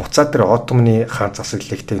 Буцаад тэр Ottoman хаан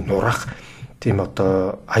засаглалыг те нурах тийм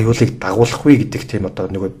одоо аюулыг дагуулах вэ гэдэг тийм одоо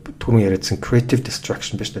нөгөө түрүүн яриадсан creative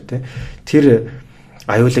destruction биш үү те. Тэр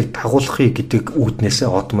аюулыг дагуулахыг гэдэг үүднээсээ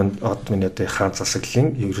Ottoman одоо хаан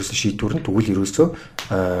засаглалын ерөөсөө шийдвэр нь тэгвэл ерөөсөө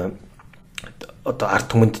одоо ард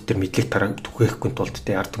түмэнд тэр мэдлэг тараа түгээхгүй тулд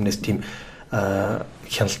те ард түмнээс тийм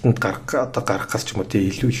хяналтанд гаргахаас ч юм уу те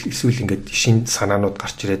эсвэл ингээд шин санаанууд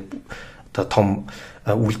гарч ирээд одоо том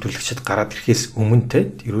үйлдвэрлэгчид гараад ирэхээс өмнө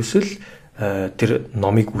те ерөөсөө л тэр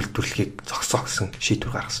номыг үйлдвэрлэхийг зогсоо гэсэн шийдвэр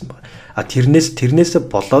гаргасан байна. Тэрнээс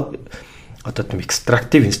болоод одоо тийм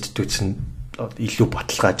extractive institutes нь илүү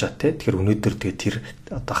баталгаажаа те. Тэгэхээр өнөөдөр тэгээ тэр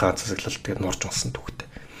одоо хаан засаглал тэгээ нурж унсан түүхтэй.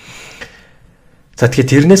 За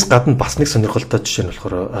тэгэхээр тэрнээс гадна бас нэг сонирхолтой жишээ нь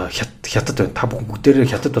болохоор хятад байна. Та бүхэн бүгдээрээ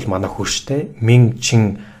хятад бол манай хөрштэй. Мин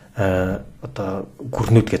чин одоо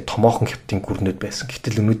гүрнүүд гэдэг томоохон хятадын гүрнүүд байсан.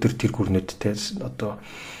 Гэтэл өнөөдөр тэр гүрнүүдтэй одоо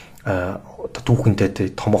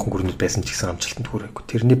түүхэндээ томоохон гүрнүүд байсан ч гэсэн амжилтанд хүрээгүй.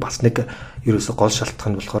 Тэрний бас нэг ерөөсө гол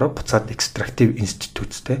шалтгаан нь болохоор буцаад extractive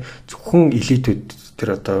institutes те зөвхөн элитүүд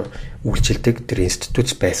тэр одоо үйлчилдэг тэр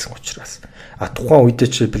институт байсан учраас тухайн үед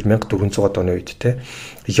жишээлбэл 1400-аад оны үед те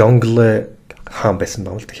Yongle хаан байсан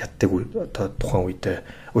байна л да хятадыг одоо тухайн үед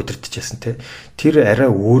удирдахжсэн те тэр арай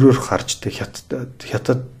өөрөөр харж те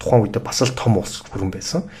хятад тухайн үед бас л том улс хүрэн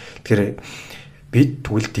байсан. Тэгэхээр бид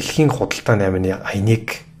тэгвэл дэлхийн худалдаа 8-ны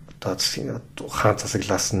аяныг одоо хаан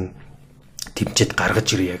засаглаас нь тэмцээд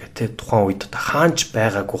гаргаж ирье гэх те тухайн үед одоо хаанч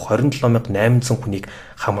байгаагүй 27800 хүнийг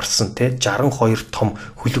хамарсан те 62 том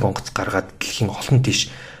хөлөг онгоц гаргаад дэлхийн олон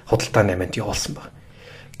тийш худалдаа 8-нд явуулсан баг.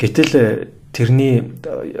 Гэтэл тэрний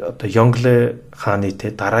одоо Йонгле хааны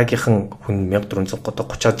те дараагийнхан хүн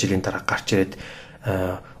 1430-аад жилийн дараа гарч ирээд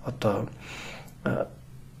одоо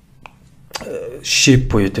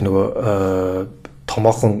шип буюу тэ нөгөө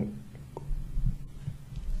томоохон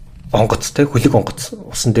онгоцтой хөлөг онгоц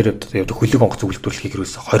усан дээр явдаг хөлөг онгоц үйлдвэрлэхийг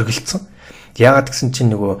юусэн хоригдсан. Яагаад гэсэн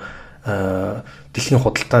чинь нөгөө дэлхийн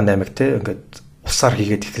худалдаа наймаг те ингээд усаар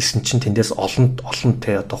хийгээд эхэлсэн чинь тэндээс олон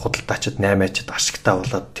те одоо худалдаачид наймаачид ашигтай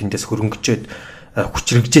болоод тэндээс хөрөнгөжөөд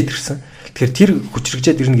хүчрэгжээд ирсэн. Тэгэхээр тэр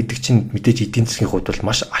хүчрэгжээд ирнэ гэдэг чинь мэдээж эдийн засгийн хувьд бол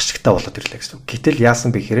маш ашигтай болоод ирлээ гэсэн. Гэтэл яасан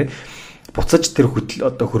бэ гэхээр буцаж тэр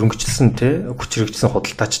одоо хөрөнгөжлсөн те хүчрэгжсэн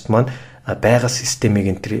худалдаачид маань байгаа системийг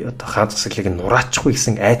энэ тэр одоо хаан засаглыг нураачихгүй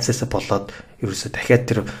гэсэн айцсаас болоод ерөөсө дахиад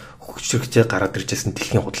тэр хүчрэгжээ гараад иржсэн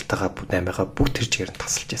дэлхийн худалдаагаа наймаага бүгд тэр чигээр нь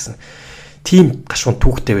тасалж байсан. Тийм гашуун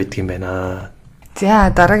түүхтэй байдаг юм байна.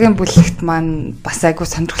 За дараагийн бүлэгт маань бас айгу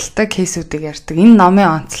сонирхолтой кейсүүдийг ярьдаг. Энэ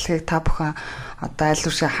номын онцлогийг та бүхэн одоо аль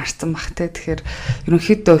үшээ харсан бах те. Тэгэхээр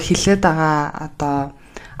ерөнхийдөө хилээд байгаа одоо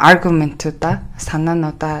аргументуудаа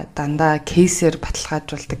санаануудаа дандаа кейсээр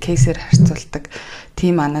баталгаажуулдаг, кейсээр харьцуулдаг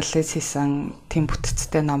тийм анализ хийсэн тийм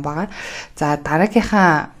бүтцтэй ном байгаа. За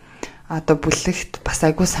дараагийнхаа одоо бүлэгт бас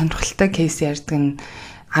айгүй сонирхолтой кейс ярьдаг нь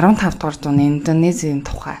 15 дугаар зууны Индонезийн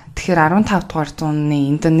тухай. Тэгэхээр 15 дугаар зууны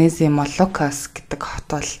Индонезийн Молокос гэдэг хот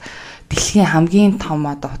бол дэлхийн хамгийн том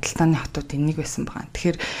одоо худалдааны хотуудын нэг байсан байгаа.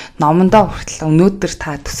 Тэгэхээр номондоо хүртэл өнөөдөр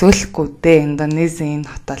та төсөөлөхгүй дээ Индонезийн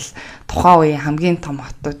хот бол тухайн үеийн хамгийн том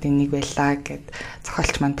хотуудын нэг байлаа гэд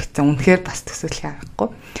зохиолч маань бичсэн. Үнэхээр бас төсөөлөх аргагүй.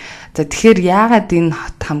 За тэгэхээр яагаад энэ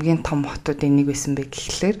хот хамгийн том хотуудын нэг байсан бэ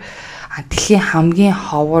гэхлээр дэлхийн хамгийн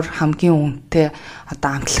ховор, хамгийн үнэтэй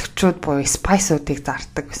одоо амтлагчуд буюу спайсуудыг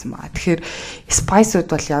зардаг байсан байна. Тэгэхээр спайсууд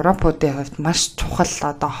бол Европуудын хувьд маш чухал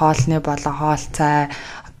одоо хоолны болон хоол цай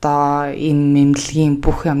одоо энэ мэмлэгийн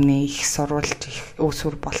бүх юмны их сурвалж их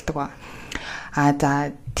үүсвэр болдог ба.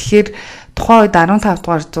 За тэгэхээр тухайн үед 15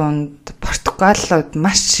 дугаар зуунд Португалууд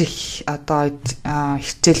маш их одоо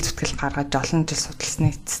хичээл зүтгэл гаргаж олон жил судалсны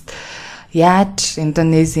эцэст яаж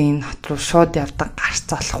Индонезийн хот руу шууд явдаг гарч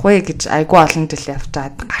золох вэ гэж айгүй олон жил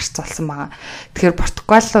явжгаад гарч золсон байгаа. Тэгэхээр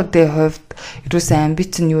Португалуудын хувьд ерөөсөө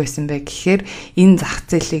амбиц нь юу байсан бэ гэхээр энэ зах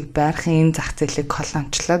зээлийг байрахын энэ зах зээлийг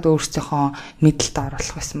колоничлоод өөрсдийнхөө мэдлэлд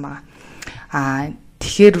оруулах байсан байгаа.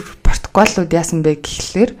 Тэгэхээр Португалууд яасан бэ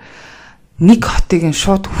гэхлээр нэг хотыг нь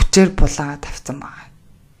шууд хүчээр булаагаад тавьсан байгаа.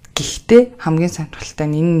 Гэхдээ хамгийн сонирхолтой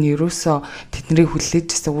нь энэ нь ерөөсөө тэднийг хүлээж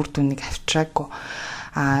исэн үр дүнийг авчираагүй.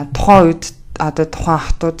 Тухайн үед одоо тухайн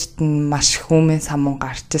хотуудад нь маш их хүмүн самун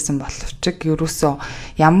гарч исэн боловч ерөөсөө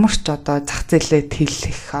ямар ч одоо зах зээлээ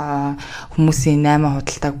тэлэх хүмүүсийн 8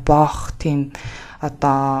 худалдааг боох тийм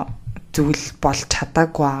одоо зүйл болж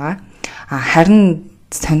чадаагүй байгаа. Харин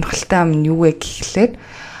сонирхолтой юм юу вэ гэхлээр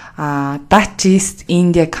Dutch East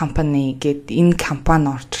India Company гэдэг энэ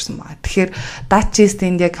компани орж ирсэн байна. Тэгэхээр Dutch East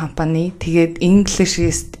India Company тэгээд English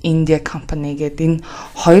East India Company гэдэг энэ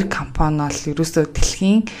хоёр компани бол ерөөсөө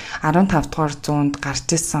дэлхийн 15 дугаар зуунд гарч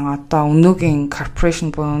ирсэн одоо өнөөгийн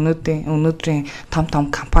corporation буюу өнөөдрийн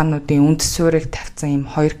том компаниудын үнд суурийг тавьсан ийм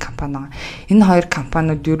хоёр компани байна. Энэ хоёр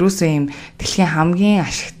компаниуд ерөөсөө ийм дэлхийн хамгийн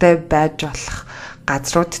ашигтай байж болох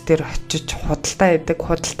газрууд дээр очиж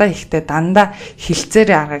худалдаа хийхдээ дандаа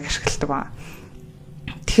хилцээрийн аргыг ашигладаг байна.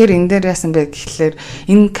 Тэгэхээр энэ дээр яасан бэ гэхлээр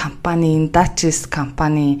энэ компани, энэ Dutch East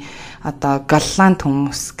компани одоо Голланд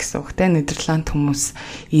хүмүүс гэсэн үг те Нидерланд хүмүүс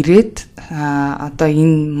ирээд одоо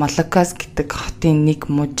энэ Молокос гэдэг хотын нэг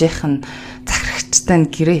мужийнх нь захирагчтай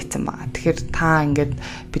гэрээ хийсэн байгаа. Тэгэхээр та ингээд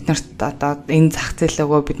биднэрт одоо энэ зах зээл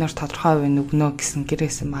өгөө бид нар тодорхой хувь өгнө гэсэн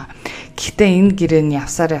гэрээсэн байгаа. Гэхдээ энэ гэрээ нь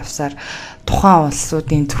явсаар тухайн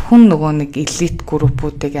улсуудын зөвхөн нөгөө нэг элит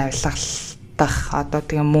группуудыг авилгалдах одоо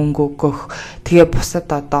тэгээ мөнгө өгөх тэгээ бусад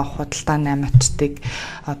одоо худалдаа наймаачдыг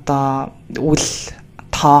одоо үл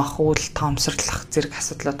тоомсорлох зэрэг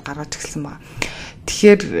асуудлууд гаргаж эхэлсэн байна.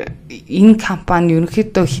 Тэгэхээр энэ компани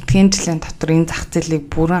ерөнхийдөө хэдхэн жилийн дотор энэ зах зээлийг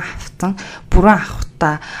бүрэн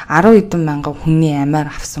авахдаа 10 хэдэн мянган хүний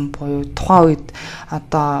амиар авсан буюу тухайн үед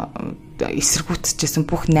одоо эсэргүүцэжсэн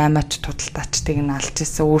бүх 8-аач худалдаачдыг нь алж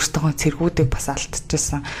ирсэн, өөрсдөө цэргүүдийг бас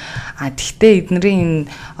алдчихсан. Тэгвэл эднэрийн энэ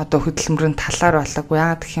одоо хөдөлмөрийн талаар болоогүй.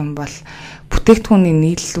 Яагаад гэх юм бол бүтээгдэхүүний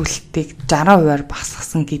нийлүүлэлтийг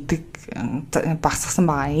 60% багасгасан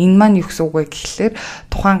байгаа. Энэ маань юу гэсэн үг вэ гэхлээр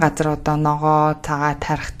тухайн газар одоо ногоо, цагаа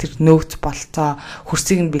тарих тэр нөөц болцоо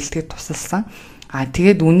хөрсийг нь бэлтгэж тусалсан.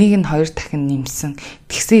 Тэгээд үнийг нь 2 дахин нэмсэн.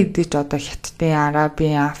 Тэгсэн хэдий ч одоо Хятадын,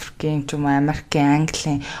 Арабын, Африкийн, Америкийн,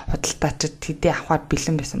 Английн худалдаачид тэдээ авахар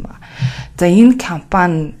бэлэн байсан байна. За энэ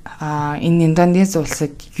компани энэ Индонез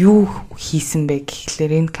улсад юу хийсэн бэ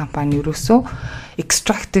гэхлээр энэ компани ерөөсөө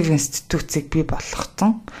extractive institute-ийг бий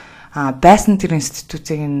болгоцсон. байсан тэр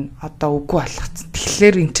институцийг нь одоо үгүй болгоцсон.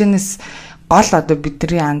 Тэгэхээр энэчнээс гол одоо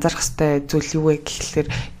бидний анзаарах ёстой зүйл юу вэ гэхлээр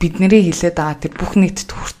бидний хилээд байгаа тэр бүх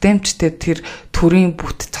нийтэд хүртээмжтэй тэр төрийн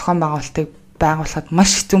бүт зохион байгуулалтыг байгуулахад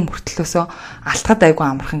маш хэцүү мөртлөөсөө алтхад айгүй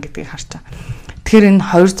амархан гэдгийг харж байгаа. Тэгэхээр энэ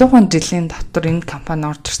 200 жилийн дотор энэ компани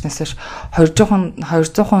орж ирснээс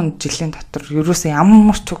 200 жилийн дотор ерөөсөө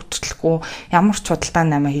ямар ч хөгжлөхгүй, ямар ч худалдаа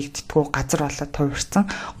намаа хийгддэггүй газар болоод хувирсан.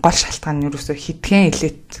 Гол шалтгаан нь ерөөсөө хэдхэн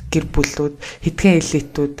элит гэр бүлүүд, хэдхэн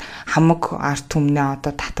элитүүд хамаг ард түмнээ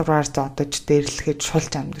одоо татвараар зодож дээрлэхэд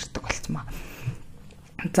шулж амьдэрдэг болсон ба.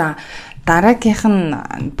 За дараагийнх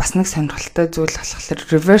нь бас нэг сонирхолтой зүйл болохоор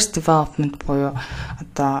reverse development буюу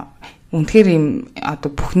одоо үнэхээр ийм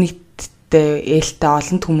одоо бүх нийтдээ ээлтэй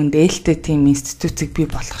олон түмэнд ээлтэй тийм институцийг бий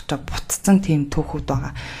болгох гэж бутцсан тийм түүхүүд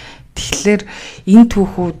байгаа. Тэгэхээр энэ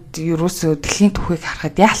түүхүүд ерөөсөө дэлхийн түүхийг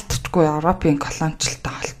харахад яалтчгүй Европын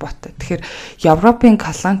колоничлалтай холбоотой. Тэгэхээр Европын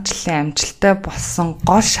колоничлалын амжилттай болсон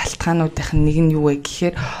гол шалтгаануудын нэг нь юу вэ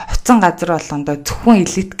гэхээр утсан газар болгондоо зөвхөн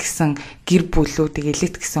элит гэсэн гэр бүлүүдийг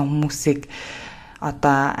элит гэсэн хүмүүсийг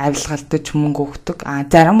одоо авилгалдаж мөнгө өгдөг.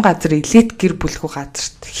 Зарим газар элит гэр бүлгүй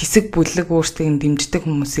газарт хэсэг бүлэг өөрсдийг дэмждэг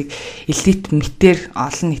хүмүүсийг элит мэтэр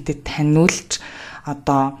олон нийтэд таниулж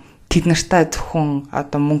одоо тэд нартай зөвхөн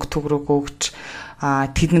одоо мөнгө төгрөг өгч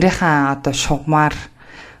тэднэрийнхээ одоо шугамар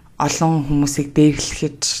олон хүмүүсийг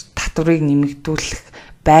дээрлэхэж татварыг нэмэгдүүлэх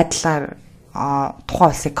байдлаар тухайн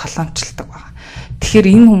улсыг колоничлдог байна. Тэгэхээр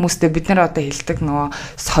энэ хүмүүстэй бид нар одоо хэлдэг нөгөө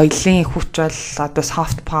соёлын хүч бол одоо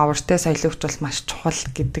soft power те соёлын хүч бол маш чухал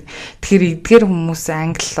гэдэг. Тэгэхээр эдгээр хүмүүс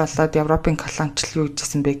англи болоод Европын колоничлал юу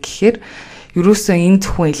гэжсэн бэ гэхээр ерөөсөө энэ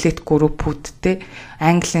зөвхөн элит группүүдтэй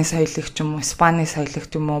Английн соёлыг ч юм уу, Испаний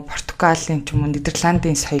соёлыг ч юм уу, Португалийн ч юм уу,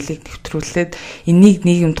 Нидерландын соёлыг нэвтрүүлээд энийг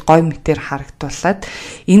нийгэмд гой мэтээр харагдуулаад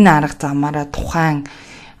энэ арга замаараа тухайн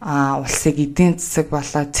улсыг эдийн засаг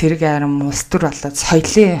болоод цэрэг арим улс төр болоод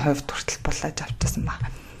соёлын хувьд хүртэл булааж авчихсан байна.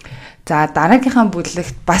 За дараагийнхаа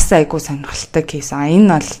бүлэгт бас айгүй сонирхолтой кейс.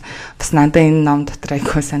 Энэ бол бас надад энэ ном дотор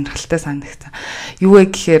айгүй сонирхолтой санагдсан. Юу вэ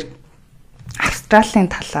гэхээр Австралийн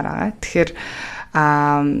талаар байгаа. Тэгэхээр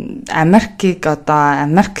Америкт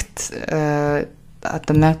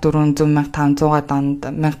одоо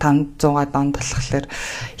 1400-1500 онд болохоор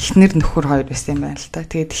эхнэр нөхөр хоёр байсан юм байна л да.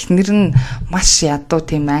 Тэгээд эхнэр нь маш ядуу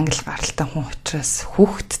тийм англи гаралтай хүн учраас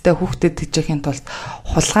хүүхдэд тэжээхийн тулд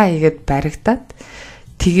хулгай хийгээд баригдаад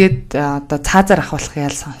тэгээд одоо цаазаар ахуулах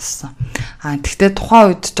ял сонссон. Тэгтээ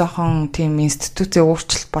тухайн үед жоохон тийм институцийн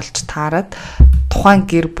өөрчлөлт болж таарад тухайн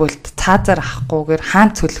гэр бүлд цаазаар ахахгүйгээр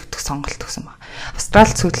хаан цөлөгдөх сонголт өгсөн байна.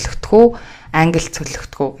 Австрали цөлөгдөхөө, Англи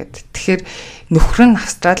цөлөгдөхөө гэдэг. Тэгэхээр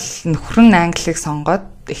нөхөр нь Англиг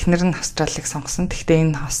сонгоод эхнэр нь Австралиг сонгосон. Тэгтээ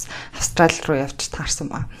энэ бас Австрали руу явж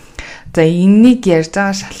таарсан байна. За энийг ярьж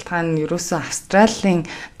байгаа шалтгаан нь ерөөсөө Австралийн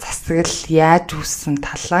засаглал яаж үүссэн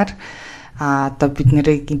талаар одоо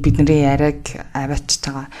бидний яриаг аваачж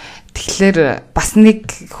байгаа. Тэгэхээр бас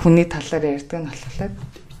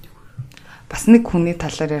нэг хүний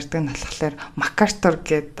талаар ярьдаг нь болохоор Макартур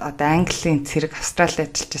гээд одоо Английн цэрэг Австрали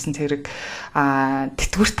ажиллаж байсан цэрэг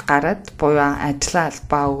тэтгэврт гараад буюу ажлаа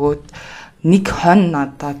албаа өгөөд нэг хон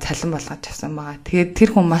одоо цалин болгож авсан байгаа. Тэгээд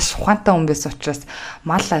тэр хүн маш ухаантай хүн байсан учраас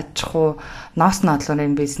мал аж ахуй, ноос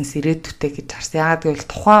нодлуурын бизнес ирээдүйтэй гэж харсан. Яагаад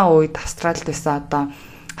гэвэл тухайн үед Австралид байсан одоо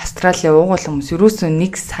Австралийн уугуул хүмүүс ерөөсөө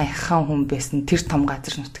нэг саяхан хүн байсан тэр том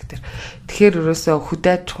газар нутаг дээр. Тэгэхээр ерөөсөө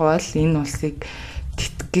хөдөө аж ахуй бол энэ улсыг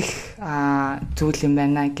тэтгэх зүйл юм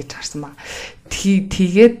байна гэж харсан баг.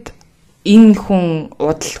 Тэгээд энэ хүн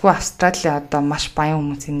удалгүй Австрали одоо маш баян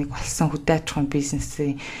хүмүүсийн нэг болсон хөдөө аж ахуйн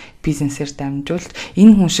бизнесээр дамжуулж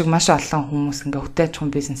энэ хүн шиг маш олон хүмүүс ингээ хөдөө аж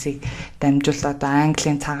ахуйн бизнесийг дамжуулж одоо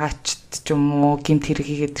Английн цагаачд ч юм уу гэмт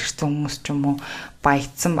хэрэггээд ирсэн хүмүүс ч юм уу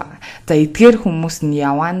баяцсан байна. За эдгээр хүмүүс нь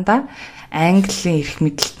яванда Английн эрх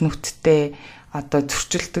мэдлэлтнүүдтэй одоо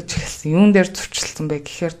зөрчилдөж эхэлсэн. Юун дээр зөрчилсөн бэ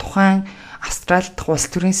гэхээр тухайн Австрали дахь улс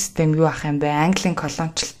төрийн систем юу ах юм бэ? Английн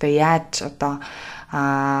колоничлалтай яаж одоо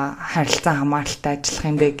харилцан хамааралтай ажиллах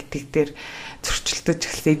юм бэ гэдэг дээр зөрчилдөж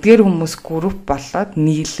эхэлсэн. Эдгээр хүмүүс групп болоод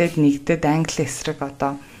нэгдээд Англи эсрэг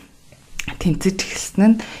одоо тэмцэж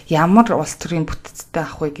эхэлсэн нь ямар улс төрийн бүтцтэй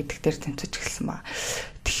ах вэ гэдэг дээр тэмцэж эхэлсэн ба.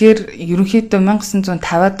 Тэгэхээр ерөнхийдөө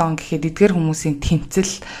 1950-ад он гэхэд эдгээр хүмүүсийн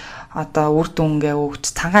тэмцэл одоо үр дүнгээ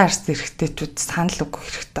өгч цагаан арс эрхтэйчүүд санал өгөх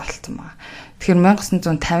хэрэгтэй болсон байна. Тэгэхээр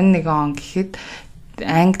 1951 он гэхэд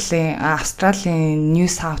Австралийн New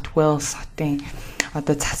South Wales хотын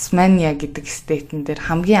одоо Тасмания гэдэг стейтэн дээр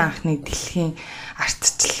хамгийн анхны дэлхийн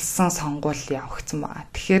ардчилсан сонгуул явагдсан байна.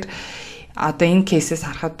 Тэгэхээр одоо энэ кейсээс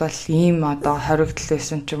харахад бол ийм одоо хоригдол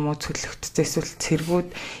байсан ч юм уу цөлөгдсөн эсвэл цэргүүд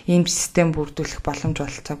ийм систем бүрдүүлэх боломж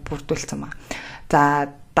олцоог бүрдүүлсэн байна. За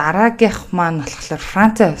дараагийнх маань болохоор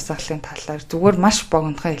Францын хувьсгалын талаар зүгээр маш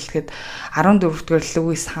богинохон хэлэхэд 14-р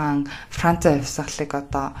Луис хаан Францын хувьсгалыг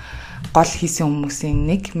одоо гол хийсэн хүмүүсийн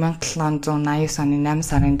нэг 1789 оны 8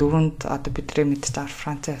 сарын 4-нд одоо бидний мэдж байгаа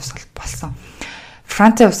Францын хувьсгал болсон.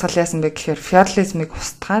 Францын хувьсгал яасан бэ гэхээр феодализмыг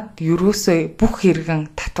устгаад ерөөсөө бүх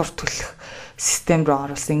хэрэгэн татвар төлөх систем рүү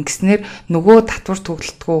оруулсан. Ингэснээр нөгөө татвар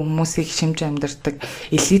төгөлтгөө хүмүүсийг шимж амьдардаг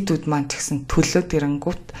элитүүд маань ч гэсэн төлөөд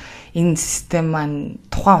ирэнгүүт энэ систем маань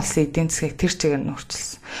тухайн улсын эдийн засгийг тэр чигээр нь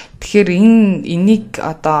өөрчилсөн. Тэгэхээр энийг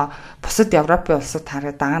одоо бусад Европын улсууд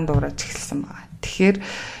хараад дагаан дуурайж эхэлсэн байна. Тэгэхээр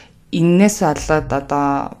энээс болоод одоо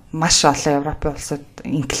маш олон Европын улсууд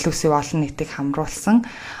инклюзив олон нийтийг хамруулсан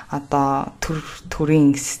одоо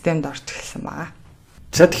төрийн системд орж эхэлсэн байна.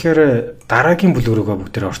 За тэгэхээр дараагийн бүлэг рүүгээ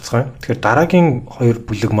бүгдээр орцгоё. Тэгэхээр дараагийн хоёр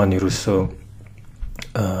бүлэг маань ерөөсөө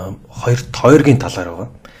хоёр тойргийн талаар байгаа.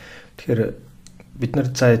 Тэгэхээр бид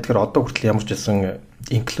нар за тэгэхээр одоо хүртэл ямар ч байсан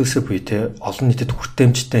inclusive буюу те олон нийтэд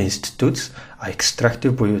хүртээмжтэй институт,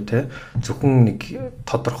 extractive буюу те зөвхөн нэг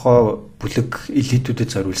тодорхой бүлэг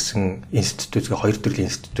элитүүдэд зориулсан институтыг хоёр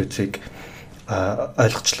төрлийн институтыг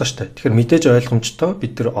ойлгочлаа шүү дээ. Тэгэхээр мэдээж ойлгомжтой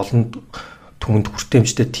бид нар олон түмэнд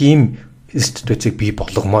хүртээмжтэй team институтыг бий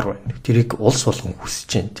болгомоор байна. Тэрийг улс болгон хүсэж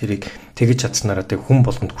байна. Тэрийг тэгж чадсанараа тэг хүн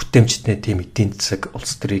болгонд хүртээмжтэй team эдийн засаг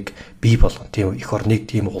улс төрийг бий болгон. Тийм их орныг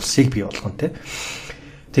team улсыг бий болгон те.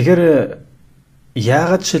 Тэгэхээр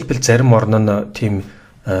яагаад жишээлбэл зарим орн нь team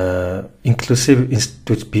inclusive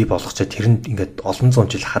institute бий болгож тэр нь ингээд олон зуун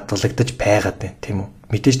жил хадгалагдаж байгаад байна тийм үү.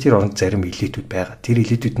 Мэдээж тэр оронд зарим элитүүд байгаа. Тэр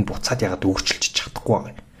элитүүд нь буцаад яагаад өөрчилж чадахгүй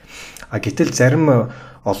байгаа. Гэтэл зарим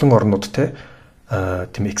олон орнууд те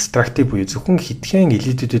тийм extractive буюу зөвхөн хитгэн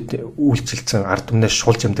элитүүдэд үйлчилсэн ард түмнээс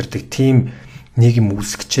шулж амьдардаг тийм нийгэм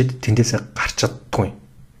үүсгчээд тэндээсээ гарч чаддгүй.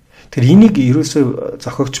 Тэр энийг ерөөсөө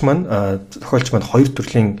зохиогч маань хоёр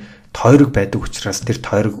төрлийн тойрог байдаг учраас тэр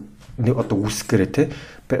тойрог одоо үүсгээрээ те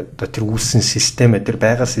тэр үүссэн систем тэр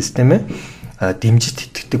байгаа системээ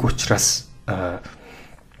дэмжиж итгэдэг учраас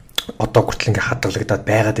одоо хүртэл ингээ хадгалагдаад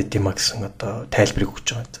байгаад идэм а гэсэн одоо тайлбарыг өгч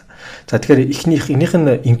байгаа. За тэгэхээр эхнийх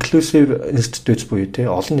нь inclusive institutes буюу те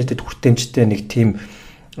олон нийтэд хүртээмжтэй нэг тийм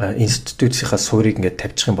институтийнхаа суурийг ингээд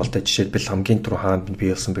тавьчих юм бол та жишээлбэл хамгийн түрүү хаана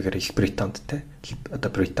бий болсон бэхээр Их Британд те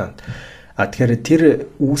одоо Британд тэгэхээр тэр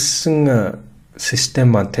үүссэн систем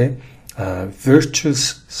маань те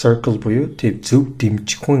virtuous circle буюу тийм зөв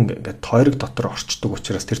дэмжихгүй ингээд тойрог дотор орчдөг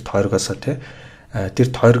учраас тэр тойрогоосоо те тэр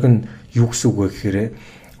тойрог нь юу гэсэн үг вэ гэхээр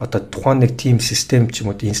одоо тухайн нэг team систем ч юм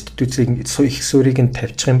уу институцийн их суурийг нь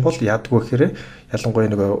тавьчих юм бол яадаг вэ гэхээр ялангуяа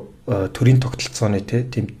нэг төрийн тогтолцооны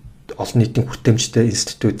тийм олон нийтийн хүртээмжтэй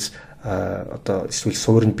институт одоо эсвэл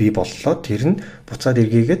суурь нь бий боллоо тэр нь буцаад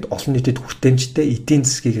эргээгээд олон нийтэд хүртээмжтэй эдийн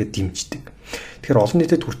засгийг дэмждэг. Тэгэхээр олон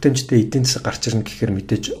нийтэд хүртээмжтэй эдийн засаг гарч ирнэ гэхээр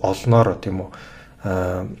мэдээж олноор тийм үү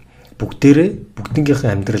бүгднгийнхээ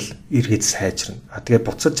амьдрал эргээд сайжирна. Тэгээд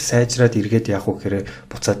буцаж сайжраад эргээд яах вэ гэхээр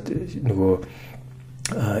буцаад нөгөө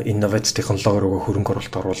инновац технологи руу хөрөнгө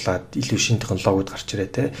оруулалт оруулаад илүү шинэ технологиуд гарч ирээ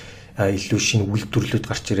те илүү шинэ үйлдвэрлэлүүд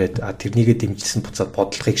гарч ирээд тэрнийгээ дэмжсэн буцаад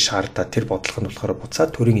бодлогыг шаардаа тэр бодлого нь болохоор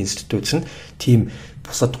буцаад төрийн институт нь тийм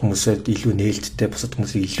бусад хүмүүсэд илүү нээлттэй бусад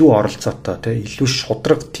хүмүүсийг илүү оролцоотой те илүү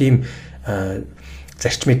шудраг тийм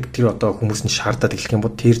зарчмыг тэр одоо хүмүүс нь шаардаад эхлэх юм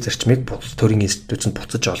бол тэр зарчмыг төрийн институт нь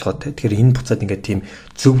буцаж олгоод те тэгэхээр энэ буцаад ингээд тийм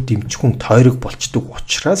зөв дэмжихүүн тойрог болчдөг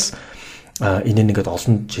учраас энэ ингээд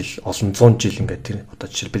олон зуун жил ингээд тэр одоо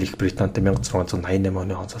жишээлбэл Их Британд 1688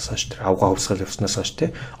 оны хонцоос хойш тэр авгаа хувьсгал явснаас хойш те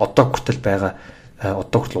одоо хүртэл байгаа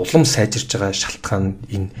одоо хүртэл улам сайжирж байгаа шалтгаан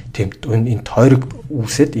энэ тойрог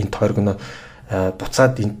үүсээд энэ тойрог нь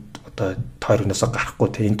буцаад энэ одоо тойрогноос гарахгүй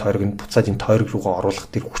те энэ тойрог нь буцаад энэ тойрог руугаа оруулах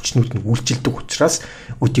тэр хүчнүүд нь үйлчилдэг учраас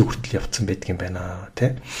өдий хүртэл явцсан байдаг юм байна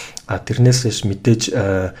те тэрнээс мэдээж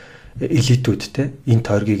элитүүд те энэ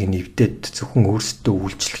тойргийг нэвдээд зөвхөн өөрсдөө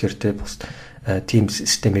үйлчлэхээр те бус тим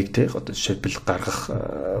системийг те одоо жишээлбэл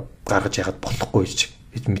гаргаж ягаад болохгүй гэж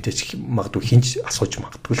мэдээж магадгүй хинч асууж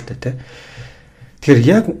магадгүй л те. Тэгэхээр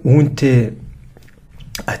яг үүнтэй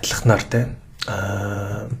адилханаар те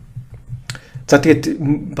за тэгээд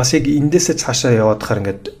бас яг эндээсээ цаашаа яваад хахаар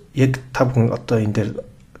ингээд яг 5 хүн одоо энэ дээр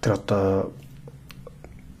тэр одоо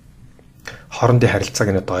хоорондын харилцааг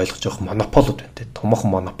нь одоо ойлгож явах монополууд байна те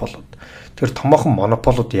томоохон монополууд. Тэр томоохон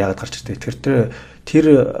монополууд яагаад гарч ирдэг? Тэр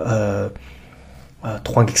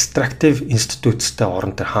тухайн extractive institutes-тэй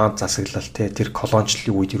орон дээр хаан засаглал те тэр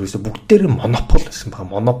колоничлалын үед ерөөсө бүгдээр монопол байсан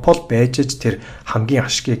байгаа. Монопол байж тэр хамгийн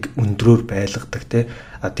ашгийг өндрөөр байлгадаг те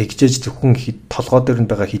тэгжээж зөвхөн толгой дээр нь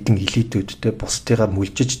байгаа хідэн элитүүд те бусдыгаа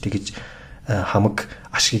мүлжиж тэгж хамаг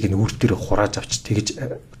ашгийг нь үүр дээр хурааж авч тэгж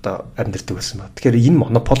одоо амьдэрдэг байсан байна. Тэгэхээр энэ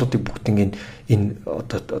монополуудыг бүгднийг энэ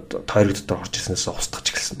одоо тойрог дотор орж ирсэнээс устгаж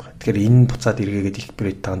эхэлсэн байна. Тэгэхээр энэ буцаад эргээгээд Их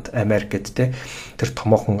Британд, Америкт те тэр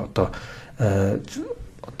томоохон одоо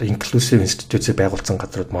инклюзив институцийг байгуулсан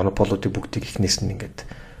газрууд монополуудыг бүгдийг эхнээс нь ингээд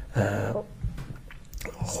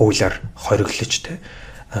хуулиар хориглож те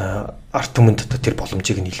арт түмэнд одоо тэр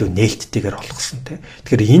боломжийг нь илүү нээлттэйгээр олгосон те.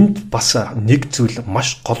 Тэгэхээр энд бас нэг зүйл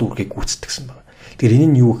маш гол үүргийг гүйцэтгэсэн байна. Тэгэхээр энэ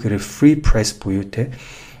нь юу гэхээр free press буюу те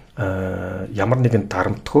ямар нэгэн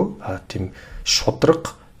дарамтгүй тийм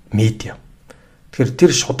шудраг медиа. Тэгэхээр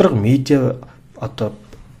тэр шудраг медиа одоо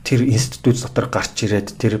тэр институт дотор гарч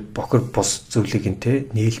ирээд тэр бохир бос зүйлийг нь те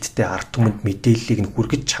нээлттэй арт түмэнд мэдээллийг нь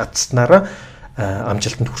хүргэж чадсанараа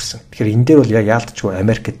амжилтанд хүрсэн. Тэгэхээр энэ дээр бол яалтчгүй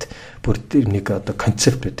Америкт бүр нэг одоо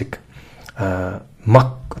концепт байдаг.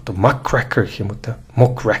 Muckracker юм уу та?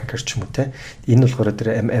 Muckracker ч юм уу те. Энэ болохоор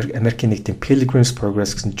тэр Америкийн нэг тийм Pilgrim's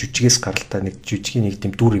Progress гэсэн жүжигээс гаралтай нэг жүжигийн нэг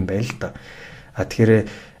тийм дүр юм байл л да. Тэгэхээр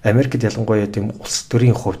Америкт ялангуяа тийм улс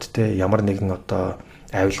төрийн хувьд те ямар нэгэн одоо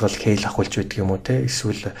авилгал хейл ахуулж байдаг юм уу те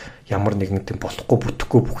эсвэл ямар нэгэн тийм болохгүй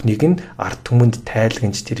бүтэхгүй бүхнийг нь ард түмэнд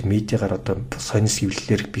тайлгнаж тэр медиагаар одоо сонис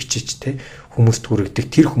хөвлөлөөр бичиж те хүмүүст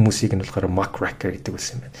хүргэдэг тэр хүмүүсийг нь болохоор muckracker гэдэг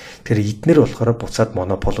байсан юм байна. Тэгэхээр эднэр болохоор буцаад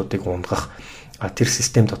монополуудыг унгах тэр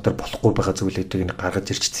систем дотор болохгүй байгаа зүйлүүдийг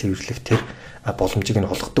гаргаж ирж цэвэрлэх тэр боломжийг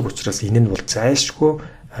нь олгодог учраас энэ нь бол зайлшгүй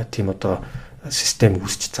тийм одоо систем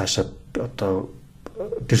үүсч цаашаа одоо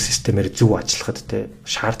тэр системээр зөв ажиллахад те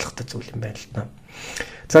шаардлагатай зүйл юм байна л да.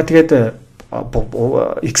 За тэгээд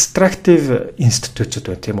extractive институтууд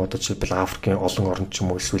байна тийм одоо жишээлбэл Африкийн олон орнд ч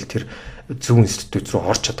юм уу эсвэл тэр зөв институт руу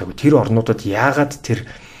орж чадаагүй тэр орнуудад яагаад тэр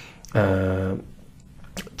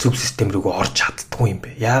зөв систем рүү орж чаддгүй юм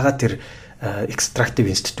бэ? Яагаад тэр extractive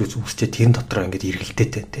институт үүсчээ тэрэн дотроо ингэж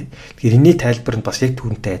эргэлдээтэй тийм. Тэгэхээр энэний тайлбар нь бас яг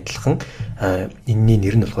түүнтэй адилхан энэний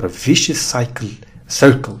нэр нь болохоор vicious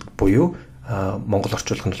circle буюу монгол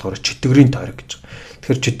орчуулах нь болохоор чөтгөрийн тойрог гэж.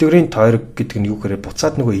 Тэгэхээр чөтгөрийн тойрог гэдэг нь юу гэхээр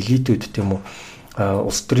буцаад нөгөө элитүүд тийм үү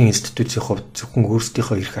улс төрийн институцийн хувьд зөвхөн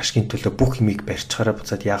өөрсдийнхөө эрх ашигын төлөө бүх юмыг барьцахаараа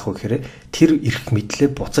буцаад яах вэ гэхээр тэр эрх мэдлээ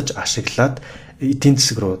буцаж ашиглаад эдийн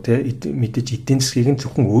засаг руу тийм мэдээж эдийн засгийг нь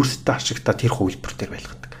зөвхөн өөрсдөө ашиглаа тэр хувилбар дээр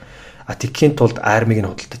байлгадаг. Тэгэхийн тулд армийг нь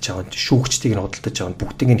худалдаж аваад шүүгчдийг нь худалдаж аваад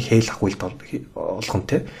бүгдийг нь хейл ахуйлд олгон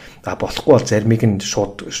тийм болохгүй бол зармийг нь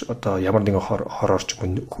шууд одоо ямар нэгэн хор орж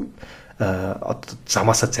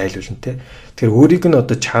замаасаа зайлуулна те. Тэгэхээр өөрийг нь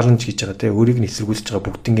одоо чаленж хийж байгаа те. Өөрийг нь эсэргүүцэж байгаа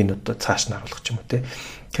бүгднийг нь одоо цааш нь харуулах юм уу те.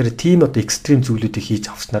 Тэгэхээр тийм одоо экстрим зүйлүүдийг хийж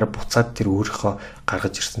авснараа буцаад тэр өөрийнхөө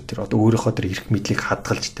гаргаж ирсэн тэр одоо өөрийнхөө тэр эрх мэдлийг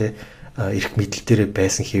хадгалж те эрх мэдэл дээр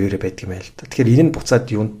байсан хэвээрээ байдаг юм байл та. Тэгэхээр энэ нь буцаад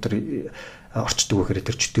юунд тэр орчдөг гэхээр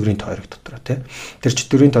тэр чөтгөрийн тойрог дотор тий. Тэр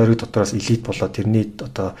чөтгөрийн тойрог дотроос элит болоод тэрний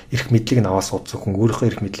одоо эрх мэдлийг нь аваас зөвхөн өөрийнхөө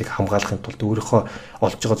эрх мэдлийг хамгаалахын тулд өөрийнхөө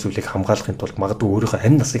олж байгаа зүйлийг хамгаалахын тулд магадгүй өөрийнхөө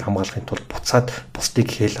амь насыг хамгаалахын тулд буцаад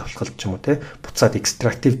бусдыг хэл авахлж юм уу тий. Буцаад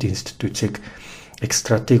extractive институцийг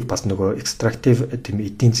extractive бас нөгөө extractive тийм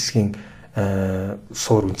эдийн засгийн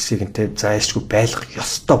суур үндсийг нь тий зайлшгүй байлгах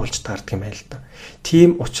ёстой болж таардаг юм байл та.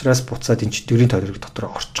 Тийм учраас буцаад энэ чөтгөрийн тойрог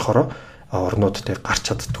дотор орчхороо орнууд тий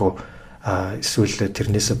гарч чаддгүй эсвэл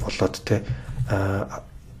тэрнээсээ болоод те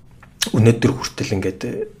өнөөдөр хүртэл ингээд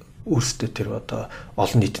өөрсдөө тэр одоо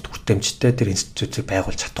олон нийтэд хүртээмжтэй тэр институцийг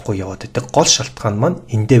байгуулж чадахгүй яваад байдаг гол шалтгаан маань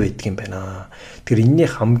эндээ байдаг юм байна. Тэгэхээр энэний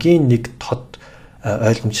хамгийн нэг тод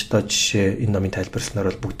ойлгомжтой жишээ энэ номын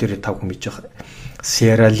тайлбарснаар бол бүгдээрээ 5 хүн мэдж байгаа.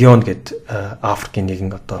 Sierra Leone гэдэг Африкийн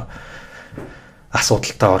нэгэн одоо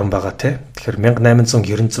асуудалтай орн байгаа те. Тэгэхээр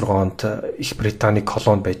 1896 онд Их Британий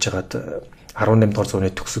колони байжгаад 18 дугаар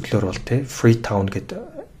зууны төгсгөлөөр бол те Freetown гэдэг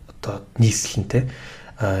одоо нийслэл те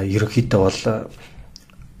ерөнхийдөө бол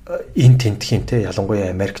энэ тентхийн те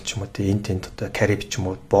ялангуяа Америк ч юм уу те энэ тент одоо Кариб ч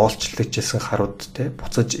юм уу боолчлогдчихсэн харууд те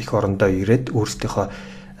буцаж их орондоо ирээд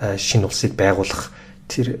өөрсдийнхөө шинэ улсыг байгуулах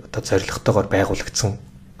тэр одоо зорилготойгоор байгуулагдсан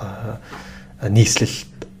нийслэл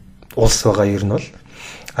улс байгаа ер нь бол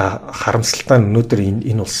харамсалтай нь өнөөдөр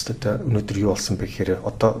энэ улсад өнөөдөр юу болсон бэ гэхээр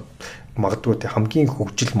одоо магадгүй хамгийн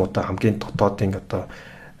хөгжил муудаа хамгийн дотоодын одоо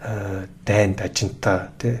дайнд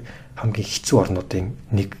ажинтаа тий хамгийн хэцүү орнуудын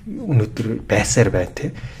нэг өнөөдөр байсаар байна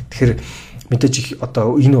тий. Тэгэхээр мэдээж их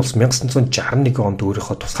одоо энэ улс 1961 онд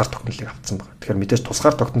өөрийнхөө тусгаар тогтнолыг авсан байна. Тэгэхээр мэдээж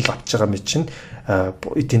тусгаар тогтнол авч байгаа мэт чинь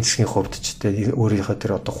эдийн засгийн хувьд ч тий өөрийнхөө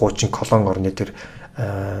тэр одоо хуучин колон орны тэр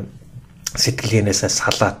сэтгэлгээнээс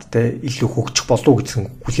салаад тий илүү хөгжих болов уу гэсэн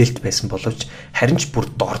хүлээлт байсан боловч харин ч бүр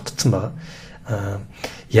дордсон байна.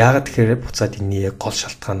 Яагаад тэгэхээр буцаад энэний гол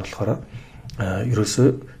шалтгаан болохоор ерөөсөө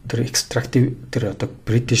тэр extractive тэр одоо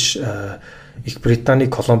British Их Британий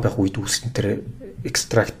колони байх үед үүссэн тэр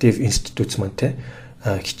extractive institutes маань те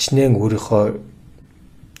хичнээн өөрийнхөө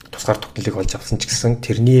тусгаар тогтнолыг олж авсан ч гэсэн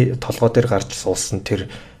тэрний толгой дээр гарч суулсан тэр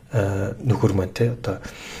нөхөр маань те одоо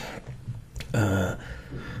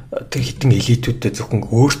тэр хитэн элитүүдэд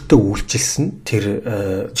зөвхөн өөртөө үйлчилсэн тэр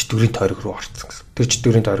чөтгөрийн тойрог руу орсон гэсэн. Тэр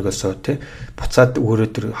чөтгөрийн тойрогоосоо те буцаад өөрөө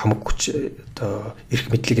тэр хамаг хүч одоо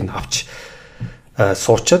эрх мэдлийг нь авч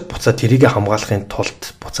суучаад буцаад тэрийг хамгаалахын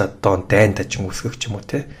тулд буцаад доон дайн дажин үсгэх ч юм уу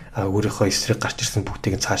те өөрийнхөө эсрэг гарч ирсэн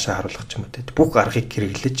бүгдийг нь цаашаа харуулах ч юм уу те бүх аргыг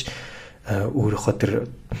хэрэглэж өөрийнхөө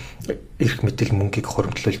тэр эрх мэдэл мөнгийг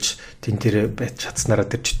хуримтлуулж тэн дээр байж чадсанараа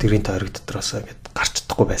тэр чөтгөрийн тойрог дотроос ингээд гарч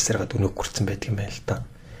чадахгүй байсараад өнөг хүрсэн байдаг юм байна л да.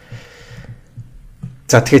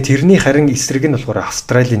 За тэгэхээр тэрний харин эсрэг нь болохоор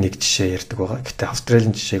Австралийн нэг жишээ ярьдаг байгаа. Гэтэ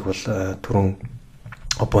Австралийн жишээг бол түрүүн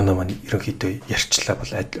Обоно маань ерөнхийдөө ярьчлаа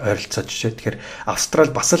бол ойролцоо жишээ. Тэгэхээр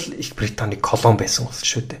Австрали бас л Их Британий колон байсан улс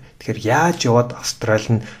шүү дээ. Тэгэхээр яаж яваад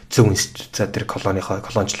Австрали нь зөв институцаа тэр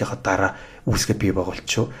колоничлынхаа дараа үүсгээ бий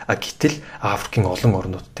байгуулчихв. Гэтэл Африкийн олон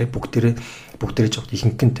орнууд те бүгдээрээ жоод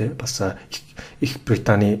ихэнх нь те бас Их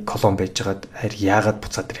Британий колон байжгаад харин яагаад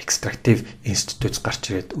буцаад тэр экстрактив институт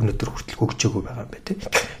гарч ирээд өнөөдөр хүртэл хөгжөөгүй байгаа юм бэ те.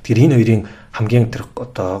 Тэгэхээр энэ хоёрын хамгийн тэр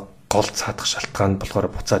одоо гол цаадах шалтгаан болохоор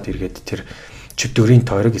буцаад эргээд тэр чөтгөрийн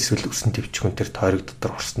тойрог эсвэл үсэн төвчгөн тэр тойрог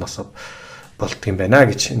дотор орсноос болдго юм байна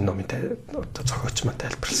гэж энэ номын одоо зохиолч маань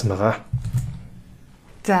тайлбарласан байгаа.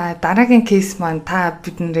 За дараагийн кейс маань та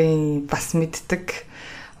бидний бас мэддэг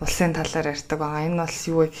улсын талаар ярьдаг байгаа. Энэ улс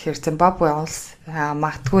юу вэ гэхээр Зимбабве улс.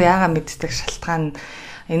 Магадгүй яагаад мэддэг шалтгаан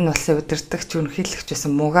энэ улсын удирдагч ерөнхийлөгч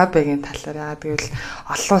байсан Мугабегийн талаар. Тэгвэл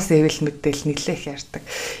олон улсын эвэл мэдээлэл нэлээх ярьдаг.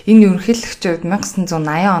 Энэ ерөнхийлөгчөд 1980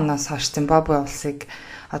 оноос хойш Зимбабве улсыг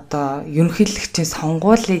одоо ерөнхийлөгчийн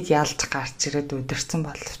сонгуулийг ялж гарч ирээд удирдсан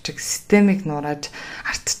боловч системийг нурааж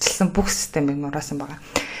ардчилсан бүх системийг нураасан байгаа.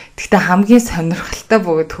 Гэхдээ хамгийн сонирхолтой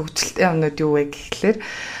бөгөөд хөгжилтэй юмнууд юу вэ гэхлээр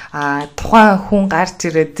тухайн хүн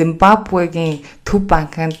гарч ирээд Зимбабвегийн төв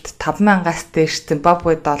банкнд 5,000-аас дээш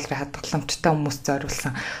Зимбабве долларын хадгаламжтай хүмүүст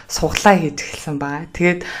зориулсан суглаа хийж эхэлсэн байгаа.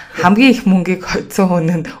 Тэгээд хамгийн их мөнгийг хоцсон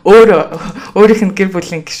хүн нь өөрийнх нь гэр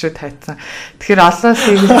бүлийн гишүүд хайцсан. Тэгэхээр олон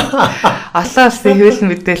улсын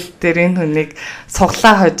хэвлэл мэдээлэл дээр энэ хүнийг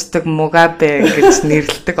суглаа хождог Мугабе гэж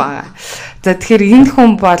нэрлэдэг байгаа. За тэгэхээр энэ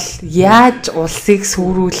хүн бол яаж улсыг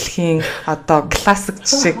сүрүүлэхийн одоо классик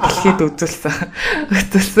жишээ дэлхийд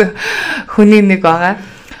үзүүлсэн хүний нэг байгаа.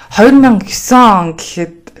 2009 он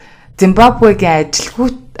гэхэд Зимбабвегийн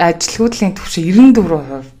ажилгүйдлийн түвшин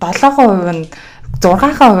 94%, 7% нь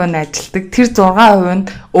 6% нь ажилдаг. Тэр 6% нь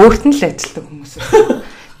өөрт нь л ажилдаг хүмүүс.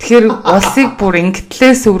 Тэгэхээр улсыг бүр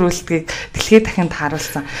ингэтлээ сүрүүлдгийг дэлхийд дахинд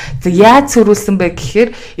харуулсан. За яаж сүрүүлсэн бэ гэхээр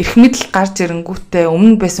эрх мэдэл гарч ирэнгүүтээ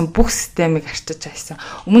өмнө байсан бүх системийг арчиж хайсан.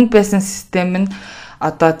 Өмнө байсан систем нь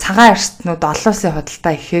одоо цагаан арчтнууд олон улсын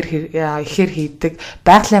худалдаа ихээр хийдэг,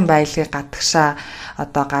 байгалийн баялагын гадагшаа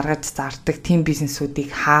одоо гаргаж зардаг тийм бизнесүүдийг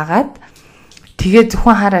хаагаад тэгээ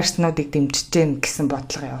зөвхөн хар арчтнуудыг дэмжиж гэн гэсэн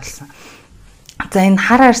бодлого явуулсан. За энэ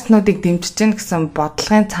хар арчтнуудыг дэмжиж гэн гэсэн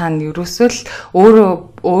бодлогын цаана ерөөсөө л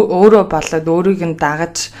өөрөө болоод өөрийг нь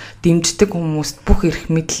дагаж дэмждэг хүмүүст бүх эрх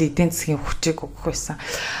мэдэл эдийн засгийн хүчийг өгөх байсан.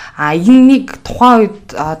 Энийг тухайн үед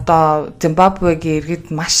одоо Зимбабвегийн иргэд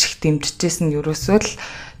маш их дэмжижсэн нь ерөөсөө л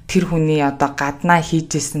тэр хүний одоо гаднаа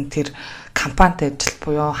хийжсэн тэр кампанит ажил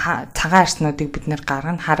буюу цагаан арчнуудыг бид нэр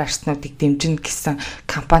гаргана, хар арчнуудыг дэмжинэ гэсэн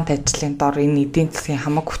кампанит ажлын дор энэ эдийн засгийн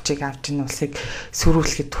хамаг хүчийг авч энэ улсыг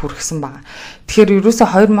сүрүүлэхэд хүргэсэн байна. Тэгэхээр ерөөсөө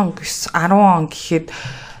 2009-10 он гэхэд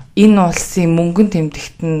энэ улсын мөнгөн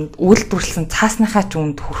тэмдэгт нь үйлдвэрлэсэн цаасныхаа ч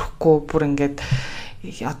үнд хүрэхгүй бүр ингээд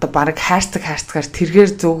одоо баг хайрцагаар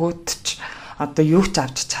тэргээр зөөгөөдч одоо юу ч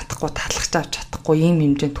авч чадахгүй, талхаж авч чадахгүй ийм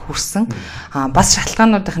хэмжээнд хүрсэн. Бас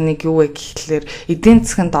шалтгаануудын нэг юу вэ гэхлээр эдийн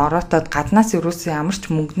засганд ороотод гаднаас ерөөсөө ямар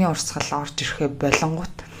ч мөнгөний урсгал орж ирэхээ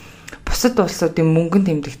болонгууд бусад улсуудын мөнгөн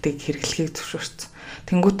тэмдэгтийг хэрэглэхийг зөвшөөрсөн.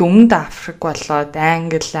 Тэнгүүт Өмнөд Африк болоод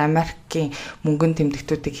Англи, Америкийн мөнгөн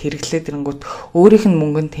тэмдэгтүүдийг хэрэглээд ирэнгүүт өөрийнх нь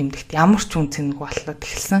мөнгөн тэмдэгт ямар ч үн цэнэгүй болоод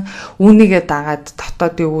эхэлсэн. Үүнийгээ дагаад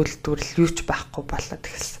дотоодын үйлдвэрлэл юу ч байхгүй болоод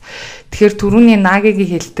эхэлсэн. Тэгэхээр түрүүний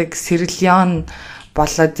Нагигийн хэлдэг Сирилеон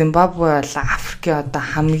болоод Зимбабве бол Африкийн одоо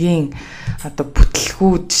хамгийн одоо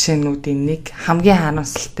бүтлгүү жишээнүүдийн нэг, хамгийн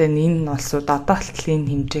харамсалтай нь энэ улсууд одоо болтол энэ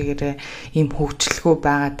хэмжээгээр ийм хөгжлөгөө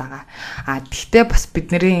байгаад байгаа. Гэхдээ бас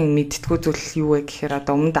бидний мэддгүү зүйл юу вэ гэхээр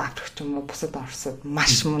одоо Өмнөд Африк ч юм уу бусад орсууд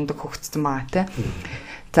маш мундаг хөгжсөн байгаа тийм.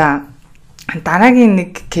 За дараагийн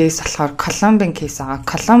нэг кейс болохоор Колумбийн кейс байгаа.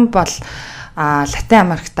 Колумб бол Латин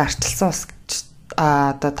Америкт арчилсан улс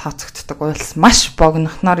одоо тооцогддог улс. Маш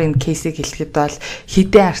богинохноор энэ кейсийг хэлэхэд бол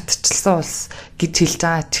хэдэн ардчилсан улс гэж хэлж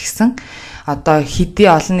байгаа ч гэсэн одоо хэдий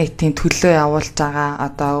олон нийтийн төлөө явуулж байгаа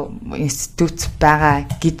одоо институт байгаа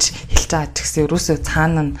гэж хэлж байгаа ч гэсэн ерөөсөө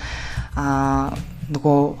цаана нь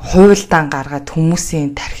нөгөө хуйлдаан гаргаад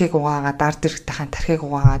хүмүүсийн тархийг угаагаад ард иргэдийн тархийг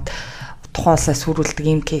угаагаад тухайн улсаа сүрүүлдэг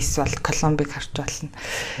ийм кейс бол Колумбиг харж болно.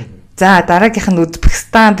 За дараагийнх нь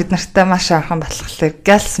Узбекистан бид нартай маш ойрхон болохоор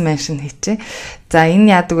gas mention хийчихье. За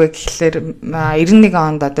энэ яадаг вэ гэхэлэр 91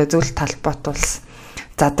 онд одоо зөвлөлт талбайт улс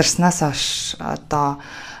задарснаас хойш одоо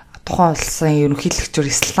тухайн улсын ерөнхийлөгчөөр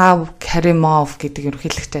Слав Каримов гэдэг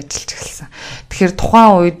ерөнхийлөгч ажиллаж эхэлсэн. Тэгэхээр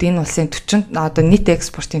тухайн үед энэ улсын 40 одоо нийт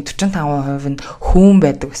экспортын 45% нь хүн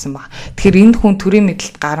байдаг гэсэн баг. Тэгэхээр энэ хүн төрийн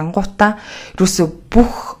мэдэлд гарангуудаа ерөөсөө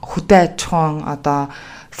бүх хөдөө аж ахуйн одоо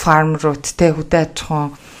фармрууд те хөдөө аж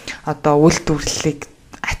ахуйн одоо үйлдвэрлэлийг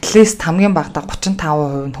at least хамгийн багадаа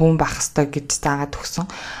 35% нь хүн байх ёстой гэж заагаад өгсөн.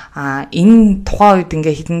 Энэ тухайн үед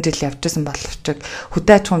ингээ хэдэн жил явжсэн боловч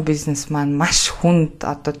хөдөө аж ахуйн бизнес маань маш хүнд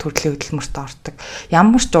одоо төрлийн хөдөлмөрт ордог.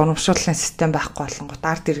 Ямар ч урамшууллын систем байхгүй болонгууд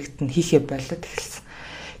ард иргэд нь хийхээ болоод эхэлсэн.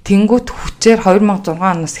 Тэнгүүт хүчээр 2006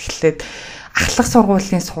 оноос эхлээд ахлах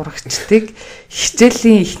сургуулийн сурагчдыг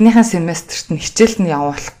хичээлийн эхнийхэн семестрт нь хичээл нь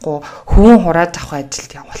явуулахгүй хөвөн хурааж авах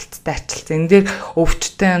ажилд явуулцтай ачилсан. Энэ дээр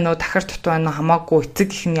өвчтөй нөө дахир дутуу нөө хамаагүй эцэг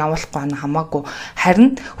их нь явуулахгүй нөө хамаагүй харин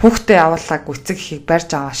хүүхдээ явуулаагүй эцэг ихийг барьж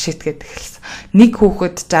аваа шийтгээд эхэлсэн. Нэг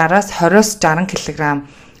хүүхэд 60-аас 20-оос 60 кг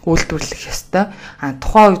үйлдвэрлэх ёстой.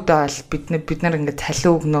 Тухайн үедээ бол бид нар ингээд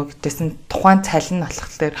цалин өгнө гэжсэн. Тухайн цалин нь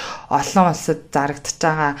болохоор олон улсад зарагдаж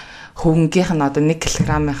байгаа хөвөнгийнх нь одоо 1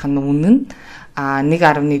 кг-ийнх нь үнэ нь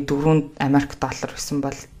 1.4 Америк доллар байсан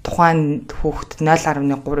бол тухайн хүүхэд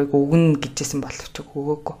 0.3-ыг өгнө гэжсэн боловч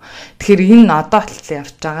өгөөгүй. Тэгэхээр энэ одоо болтол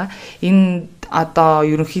явж байгаа. Энэ одоо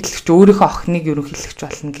ерөнхийлөгч өөрийнхөө охиныг ерөнхийлөгч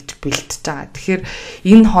болно гэж бэлтэж байгаа. Тэгэхээр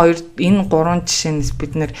энэ гурван жишээнээс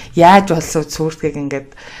бид нэр яаж улсууд сүрдгийг ингээд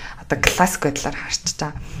одоо классик байдлаар харж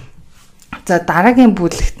байгаа. За дараагийн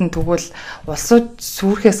бүлэгт нь тэгвэл улсууд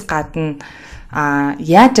сүрхээс гадна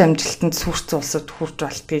яаж амжилтанд сүрц улсад хүрч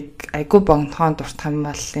болтгийг айгүй богинохоо дуртах юм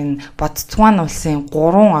бол энэ Ботсван улсын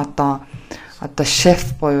 3 одоо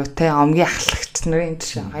шеф буюу те омгийн ахлагч нарын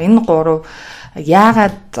жишээ. Энэ 3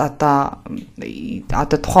 яагаад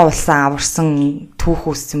одоо тухайн улсаа аварсан түүх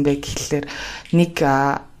үүссэн бэ гэхлээр нэг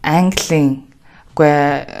Английн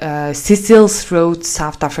Cecil Rhodes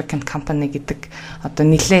South African Company гэдэг одоо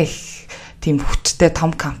нэлээд тийм хүчтэй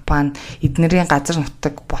том компани эднэрийн газар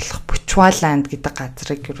нутаг болох Bechuanaland гэдэг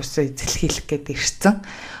газрыг ерөөсөө эзэлхийлэх гээд ирсэн.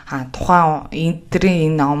 Тухайн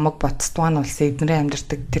эднэрийн энэ омог Ботсван улсын эднэрийн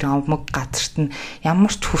амьдардаг тэр омог газарт нь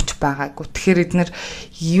ямар ч хүч байгаагүй. Тэгэхээр эднэр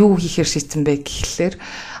юу хийхээр шийдсэн бэ гэхлээр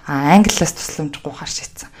Англиас тусламж гуйхаар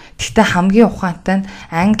шийдсэн. Гэхдээ хамгийн ухаантай нь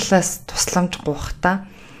Англиас тусламж гуйхдаа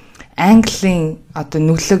Английн одоо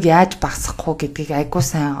нөлөөг яаж багасгах вэ гэдгийг айгуу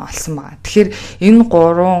сайн олсон байгаа. Тэгэхээр энэ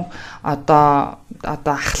 3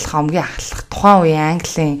 одоо ахлах омгийн ахлах тухайн үеийн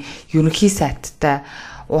Английн ерөнхий сайдтай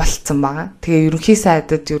уулзсан байгаа. Тэгээ ерөнхий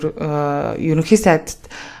сайдд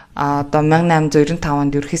одоо 1895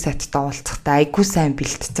 онд ерөнхий сайдтай уулзахдаа айгуу сайн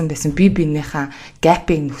бэлтцсэн байсан. Бие биенийхээ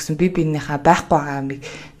гапыг нөхсөн, бие биенийхээ байхгүй байгаа юмыг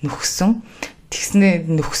нөхсөн. Тэгснээр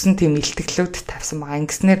нөхсөн тийм илтгэлүүд тавьсан байгаа.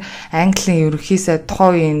 Ингэснээр Английн ерөнхий сайд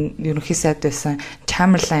тухайн үеийн ерөнхий сайд байсан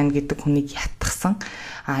Chamberlain гэдэг хүнийг ятгсан.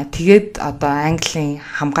 Тэгээд одоо Английн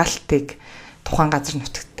хамгаалтыг тухайн газар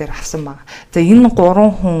нутагт дээр авсан байгаа. За энэ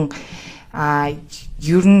 3 хүн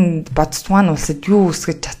ер нь Ботсван улсад юу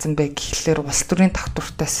үүсгэж чадсан бэ гэхлээр улс төрийн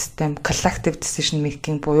тогтвортой систем, collective decision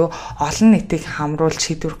making буюу олон нийтийг хамруулж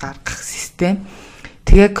шийдвэр гаргах систем.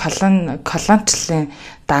 Тэгээ колоничлын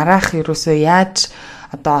дараах ерөөсөө яаж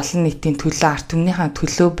одоо олон нийтийн төлөө ард түмнийхээ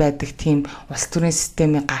төлөө байдаг тийм улс төрийн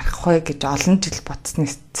системийг гаргах вэ гэж олон жил бодсны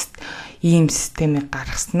ийм системийг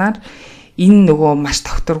гаргаснаар энэ нөгөө маш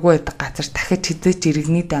тогтворгүй байдаг газар дахиж хизээч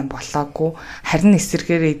иргэний дан болоогүй харин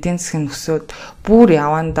эсэргээр эдийн засгийн өсөөд бүр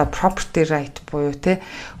яванда property right буюу те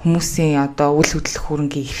хүмүүсийн одоо үл хөдлөх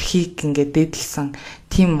хөрөнгийн эрхийг ингээд дээдлсэн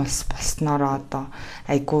тийм улс болсноор одоо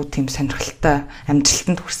айгүй тийм сонирхолтой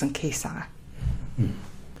амжилтанд хүрсэн кейс байгаа.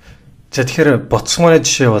 За тэгэхээр Ботсваны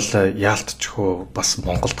жишээ бол яалтчгүй бас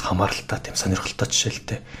Монголд хамааралтай тийм сонирхолтой жишээ л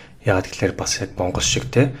дээ. Яагаад гэхээр бас яг Монгол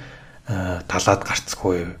шиг те талаад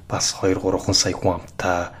гарцгүй бас 2-3 сая хүн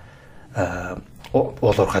амтай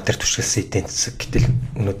уул уурхай дээр түшгэлсэн эдийн засаг гэтэл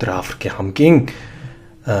өнөөдөр Африкийн хамгийн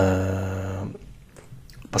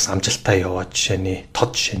бас амжилттай яваад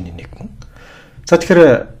тод жишээний нэг хүн. За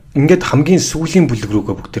тэгэхээр ингээд хамгийн сүүлийн бүлэг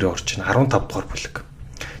рүүгээ бүгдээрээ орж байна 15 дугаар бүлэг.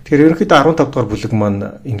 Тэгэхээр ерөнхийдөө 15 дугаар бүлэг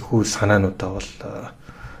маань энэхүү санаануудаа бол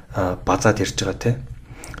базаад ирж байгаа тийм.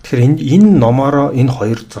 Тэгэхээр энэ номороо энэ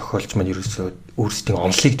хоёр зохиолч маань ерөөсөө өөрсдийн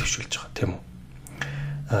онолыг төвшүүлж байгаа тийм үү.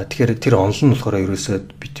 Тэгэхээр тэр онол нь болохоор ерөөсөө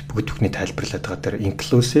бүгд бүхний тайлбарлаад байгаа тэр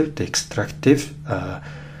inclusive, extractive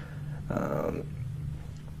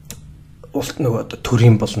нөгөө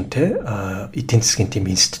төрийн болон те эдийн засгийн тийм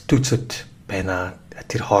институтсууд байна.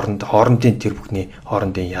 Тэр хоорондын тэр бүхний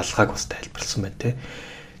хоорондын ялгааг бас тайлбарлсан байна те.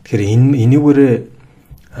 Тэгэхээр энийгээрээ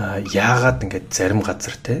яагаад ингээд зарим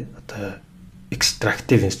газар те одоо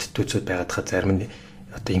extractive институтсууд байгаад байгаа, зарим нь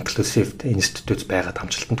одоо inclusive те институт байгаад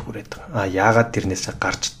амжилтанд хүрээд байгаа. Яагаад тэрнээсээ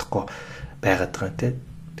гарч чадахгүй байгаад байгаа те.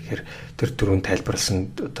 Тэгэхээр тэр дөрөв тайлбарлсан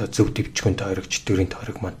одоо зөв дэвжгүн тойрогч, дөрийн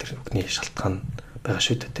тойрог маань тэр бүхний шалтгаан байгаа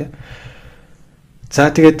шүү дээ те. За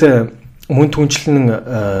тэгээд мөн түнчлэн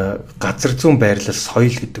газар зүүн байрлал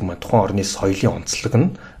соёл гэдэг маань тухайн орны соёлын онцлог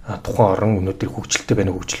нь тухайн орон өнөөдөр хөгжилтэй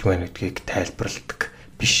байна уу хөгжилгүй байна гэдгийг тайлбарладаг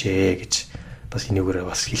биш ээ гэж бас энийгээрээ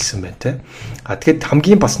бас хэлсэн байна те. Тэгэхэд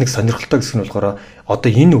хамгийн бас нэг сонирхолтой гэсэн нь болохоор одоо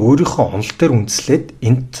энэ өөрийнхөө онол дээр үндэслээд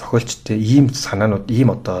энд зохиолчтой ийм санаанууд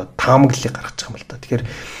ийм одоо таамаглалыг гаргаж байгаа юм л да. Тэгэхээр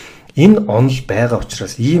энэ онол байгаа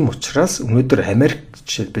учраас өнөөдөр Америк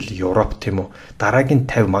жишээлбэл Европ тийм үү дараагийн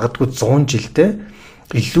 50 магадгүй 100 жилдээ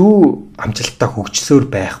илүү амжилттай хөгжсөөр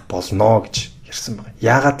байх болно гэж ярьсан байна.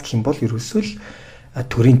 Яагаад гэх юм бол ерөөсөө л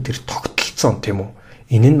төрийн тэр тогтолцоо тийм үү.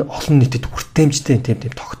 Энэ нь олон нийтэд хүртээмжтэй тийм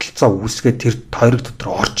тогтолцоо үүсгээд тэр тойрог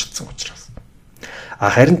дотор орж ирсэн учраас.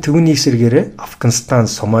 Харин түүний эсрэгээрээ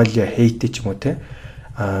Афганистан, Сомали, Хейти ч юм уу тийм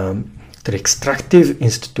тэр extractive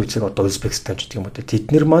институтыг одоо Узбекистан ч гэх юм уу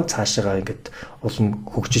тэд нар маань цаашаа ингээд улам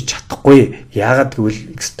хөгжиж чадахгүй. Яагаад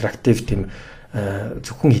гэвэл extractive тийм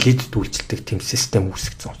зөвхөн элитэд үйлчлдэг тийм систем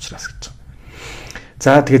үүсгэсэн учраас гэж.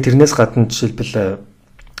 За тэгээд тэрнээс гадна жишээлбэл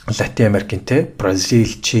Латин Америкийн те Бразил,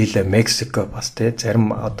 Чили, Мексико бас те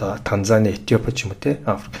зарим одоо Танзани, Этиоп ч юм уу те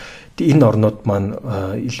энэ орнууд маань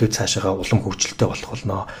илүү цаашаа улам хөгжилтэй болох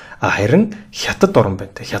болно. Харин хятад орн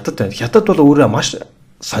байна те. Хятад бол өөрөө маш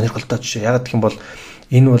сонирхолтой жишээ. Ягаад гэх юм бол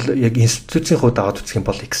энэ бол яг институцийн хувьд аваад үзэх юм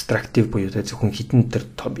бол extractive буюу те зөвхөн хідэн тэр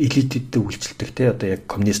элитэд үйлчлдэг те одоо яг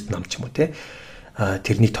коммунист нам ч юм уу те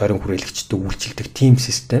тэрний тойрон хүрээлэгчтэй үйлчилдэг team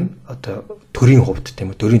систем одоо төрийн хувьд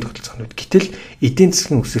тийм үү төрийн тогтолцоонууд гэтэл эдийн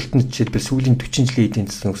засгийн өсөлт нь жишээлбэл сүүлийн 40 жилийн эдийн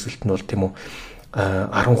засгийн өсөлт нь бол тийм үү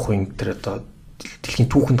 10% тэр одоо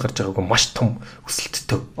дэлхийн түүхэнд гарч байгаагүй маш том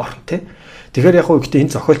өсөлттэй орн тий. Тэгэхээр яг хөө гэхдээ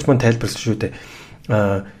энэ зохиолч маань тайлбарласан шүү дээ.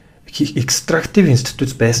 Extractive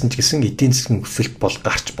институт байсан ч гэсэн эдийн засгийн өсөлт бол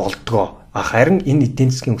гарч болдгоо. Харин энэ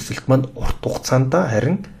эдийн засгийн өсөлт маань урт хугацаанд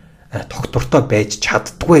харин тогтвортой байж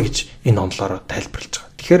чаддгүй гэж энэ онолоор тайлбарлаж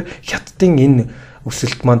байгаа. Тэгэхээр хятадын энэ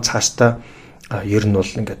өсөлт маань цаашдаа ер нь бол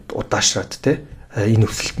ингээд удаашраад те энэ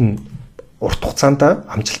өсөлт нь урт хугацаанд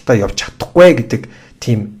амжилттай явж чадахгүй гэдэг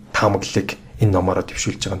тийм таамаглалыг энэ номороо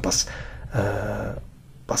дэвшүүлж байгаа нь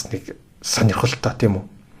бас нэг сонирхолтой тийм үү.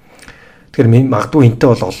 Тэгэхээр магадгүй энэтэй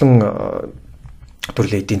бол олон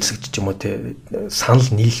төрлийн эдийн засагч ч юм уу те санал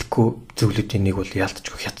нийлэхгүй зөвлөдийн нэг бол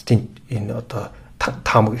яалтчгүй хятадын энэ одоо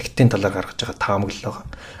таамаглалтын талаар гаргаж байгаа таамаглал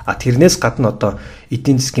байгаа. Тэрнээс гадна одоо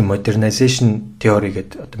эдийн засгийн modernization theory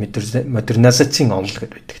гэдэг одоо модернизацийн онол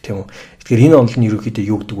гэдэг байдаг тийм үү. Тэгэхээр энэ онол нь ерөөхдөө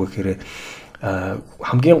юу гэдэг вэ гэхээр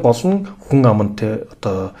хамгийн гол нь хүн аманд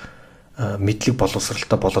одоо мэдлэг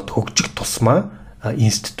боловсралтай болоод хөгжих тусмаа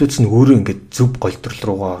институт нь өөрөө ингээд зөв голдрол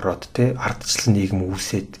руугаа ороод те ардчлал нийгэм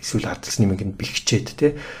үүсээд эсвэл ардчлал нийгэм бэлгчээд те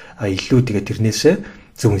илүү тэгээ тэрнээсээ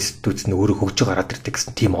зөв институт нь өөрөө хөгжиж гараад ирдэг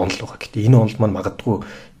гэсэн тийм онол байгаа. Гэхдээ энэ онол маань магадгүй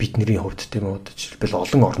бидний хувьд тийм үү жишээлбэл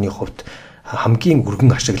олон орны хувьд хамгийн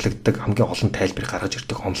өргөн ашиглагддаг хамгийн олон тайлбарыг гаргаж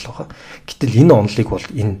ирдэг онол байгаа. Гэтэл энэ онолыг бол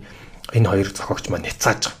энэ хоёр зохиогч маань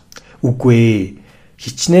няцааж байгаа. Үгүй ээ.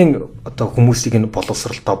 Хичнээн одоо хүмүүсийг нь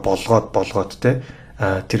боловсралтай болгоод те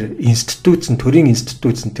тэр институт нь төрийн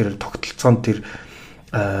институт нь тэр тогтолцоонд тэр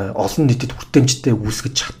олон нийтэд хүртээмжтэй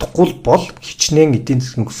үүсгэж чадахгүй бол хичнээн эдийн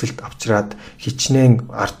засгийн өсөлт авчраад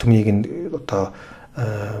хичнээн ард түмийг нь одоо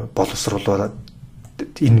боловсруулаад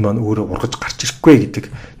энэ маань өөрөө ургаж гарч ирэхгүй гэдэг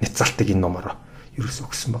няцаалтыг энэ номороо ерөөсөө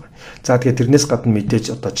өгсөн байна. За тэгээд тэрнээс гадна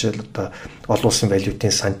мэдээж одоо жишээл одоо олон улсын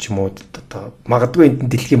валютын сан ч юм уу одоо магадгүй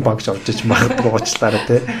энд дэлхийн банк орж иж магадгүй уучлаарай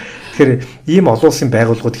те. Тэгэхээр ийм олон улсын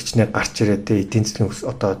байгууллагууд хичнээн гарч ирээд те эдийн засгийн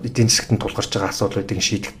одоо эдийн засгт нь тулгарч байгаа асуудлуудыг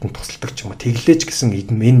шийдэхэд нь тусалдаг ч юм уу. Тэглээж гэсэн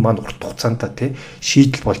энэ маань урт хугацаанд те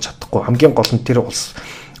шийдэл болж чадахгүй. Хамгийн гол нь тэр улс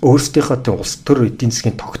өөрсдийнхөө тийм улс төр эдийн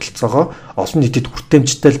засгийн тогтолцоогоо олон нийтэд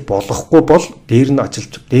хүртээмжтэй болгохгүй бол дээр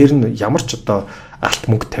нь ямар ч одоо алт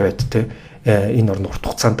мөнгө тавиад те энэ орн урт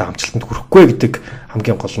хугацаанд амжилтанд хүрэхгүй гэдэг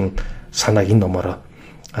хамгийн гол нь санааг энэ номороо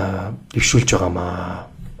дэвшүүлж байгаамаа.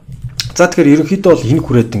 За тэгэхээр ерөнхийдөө бол энэ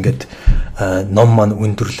хүрээд ингээд ном маань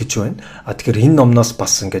өндөрлөж байна. Тэгэхээр энэ номноос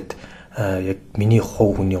бас ингээд яг миний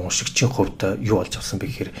хувь хүний уншигчийн хувьд юу болж авсан бэ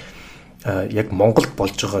гэхээр яг Монголд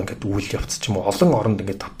болж байгаа ингээд үйл явц ч юм уу олон оронд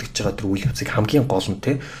ингээд давтагч байгаа тэр үйл явцыг хамгийн гол нь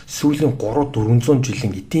те сүүлийн 300-400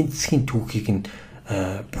 жилийн эдийн засгийн түүхийг нь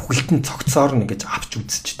бүхэлдэн цогцоор нь ингээд авч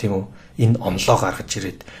үзчих тийм үү энэ онлоо гаргаж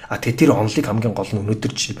ирээд тэгээ тэр онлыг хамгийн гол нь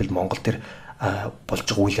өнөөдөр жишээлбэл Монгол дээр болж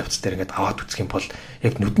байгаа үйл явц дээр ингээд аваад үзэх юм бол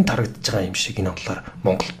яг нүдэнд харагдаж байгаа юм шиг энэ онлоор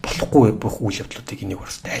Монголд болохгүй бүх үйл явдлуудыг энийг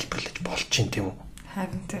бас тайлбарлаж болж чинь тийм үү.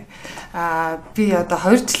 Харин тий. Би одоо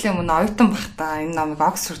 2 жилийн өмнө оюутан бахта энэ номыг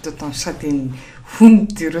Оксфордод уншихад энэ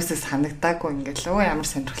хүнд ерөөсөө санагдаагүй ингээд л ямар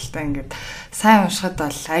сонирхолтой ингээд сайн уншихад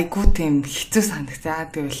бол айгүй тийм хэцүү санагдаа.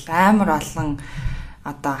 Тэгвэл амар олон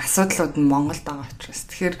одоо асуудлууд нь Монголд байгаа учраас.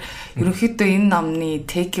 Тэгэхээр ерөнхийдөө энэ номны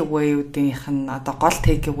take away-уудынх нь одоо гол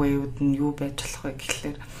take away-ууд нь юу байж болох вэ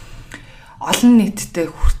гэхлээр олон нийтэд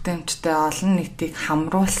хүртээмжтэй олон нийтийг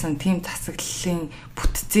хамруулсан тийм засаглалын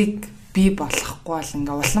бүтцийг бий болохгүй бол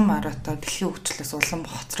ингээ улам оройтой дэлхийн хөгжлөөс улам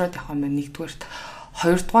хоцроод явах юм байна. Нэгдүгээрт,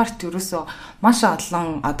 хоёрдугаарт ерөөсөө маш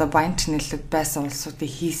олон одоо баян чинэлэг байсан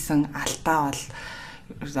улсуудыг хийсэн алдаа бол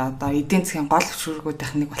одоо эдийн засгийн гол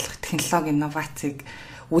хөшүүргүүдийнх нэг болох технологи инновацийг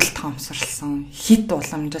үл тоомсорлсон, хит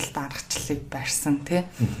уламжилт аргачлалыг барьсан тий.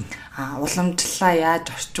 Уламжлалаа яаж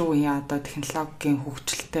орчин үеийн одоо технологийн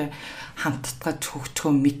хөгжилтэй хамтдагж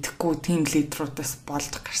хөгжихөө мэдхгүй тийм лидеруудаас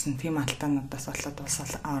болж гарсан тийм алдаануудаас болоод улс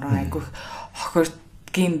орон айгүй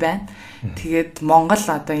хохирдгийн байна. Тэгээд Монгол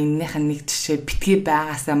одоо энэнийх нь нэг жишээ битгий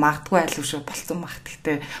байгаасаа магадгүй айлгшгүй болсон баг.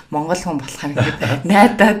 Гэхдээ Монгол хүн болохоор ингээд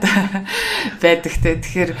найдаад байдаг те.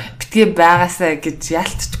 Тэгэхээр битгий байгаасаа гэж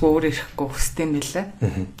яалтчгүй өөр ирэхгүй хүсдэм билээ.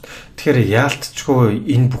 Тэгэхээр яалтчгүй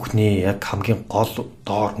энэ бүхний яг хамгийн гол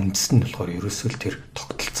доор үндэс нь болохоор ерөөсөө л тэр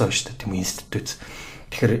тогтолцоо биш тийм үү институт.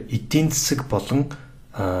 Тэгэхээр эдийн засаг болон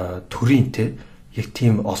төрийн те яг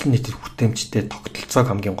тийм олон нийтэд хүртээмжтэй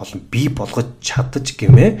тогтолцоог хамгийн гол нь бий болгож чадаж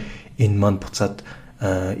гэмээ энэ маань буцаад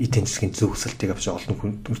эдийн засгийн зөв өсөлтийг авч олон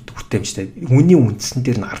хүртээмжтэй үүний үндсэн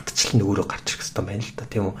дээр нь ардчлал нь өөрөө гарч ирэх хэрэгтэй байна л да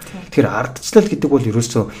тийм үү. Тэгэхээр ардчлал гэдэг бол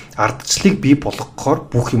ерөөсөө ардчлалыг бий болгохоор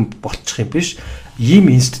бүх юм болчих юм биш.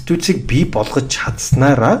 Ийм институцийг бий болгож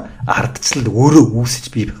чадсанараа ардчлал өөрөө үүсэж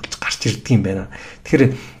бий болж гарч ирдэг юм байна.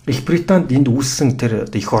 Тэгэхээр Их Британд энд үүссэн тэр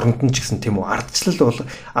их оронд нь ч гэсэн тийм үү ардчлал бол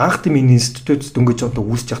анх тийм энэ институт дөнгөж одоо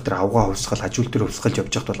үүсэж явах тэр авгаа хувьсгал хажуул дээр хувьсгалж явж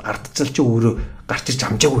байхад бол ардчлал чи өөрөө гарч ирж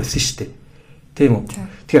амжаагүй байсан шүү дээ. Тийм үү.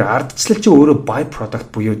 Тэгэхээр ардчлал чи өөрөө by product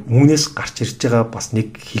буюу үүнээс гарч ирж байгаа бас нэг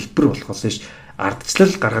хэлбэр болохоос биш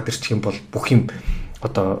ардчлал гаргаад ирчих юм бол бүх юм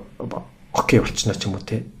одоо окей болчихно ч юм уу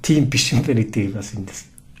тийм биш юм байна гэдгийг бас эндээс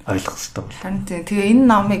ойлгох хэрэгтэй байна. Харин тийм. Тэгээ энэ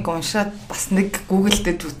номыг уншаад бас нэг Google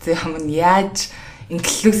дээр үзээ юм нь яаж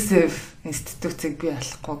inclusive институцийг бий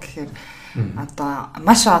болохгүй гэхээр одоо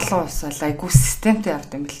маш олон улс бол айгүй системтэй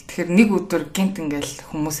явд юм бэл. Тэгэхээр нэг өдөр гинт ингээл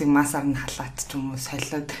хүмүүсийг масаар нь халаад ч юм уу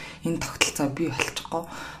солиод энэ тогтолцоо бий болчихгоо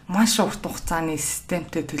маш урт хугацааны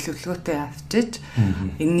системтэй төлөвлөгөөтэй явжиж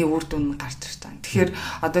энэний үр дүн гарч ирж байгаа. Тэгэхээр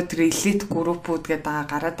одоо тэр элит группүүд гэдэг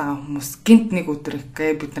гараад байгаа хүмүүс гинт нэг өдөр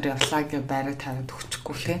бид нар явлаа гэж байраа тавиад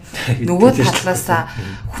өгчихгүй тий. Нөгөө талаасаа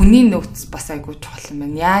хүний нөөц бас айгүй чухал юм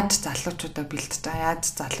байна. Яаж залуучуудаа бэлдэж байгаа, яаж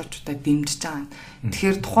залуучуудаа дэмжиж байгаа.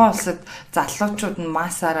 Тэгэхээр тухайн улсад залуучууд нь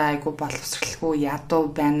масаараа айгүй боловсралгүй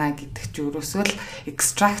ядуу байна гэдэг чинь ерөөсөө л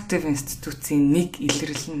extractive институцийн нэг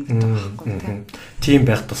илэрлэн гэдэг байхгүй тийм. Тийм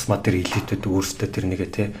байх тусмаа тэр элитүүд өөрсдөө тэр нэгэ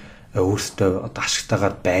те өөрсдөө одоо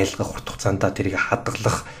ашигтайгаар байлгах урт хугацаанд тэрийг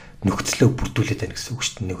хадгалах нөхцөлөө бүрдүүлээд байна гэсэн үг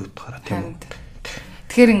шүү дээ нэг удаараа тийм.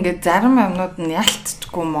 Тэгэхээр ингээд зарим юмнууд нь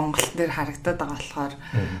ялцчихгүй Монгол дээр харагдаад байгаа болохоор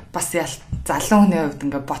бас залуу хүний хувьд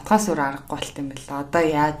ингээд ботгоос өөр аргагүй болт юм байна. Одоо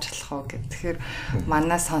яаж болох вэ гэх. Тэгэхээр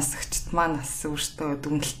манай сонсогчд маань бас өөртөө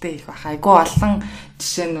дүнэлтээ их бах. Айгүй олон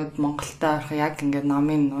жишээнүүд Монголтой орох яг ингээд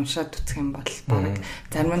номын уншаад үзэх юм бол баг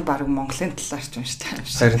зарим нь баг Монголын талаар ч уншиж байгаа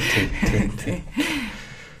юм шиг. Харин тийм.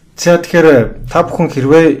 За тэгэхээр та бүхэн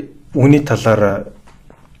хэрвээ үүний талаар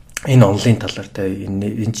энэ онлайн талаар та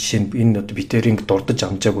энэ жишээ энэ одоо битэринг дурдж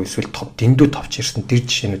амжаагүй эсвэл дэндүү товч ирсэн тэр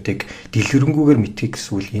жишээнүүдийг дэлгэрэнгүйгээр мэдхийг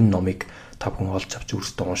эсвэл энэ номыг та бүхэн олж авч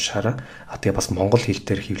өөрсдөө уншаараа тэгээ бас монгол хэл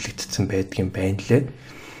дээр хэвлэгдсэн байдгийн байна лээ.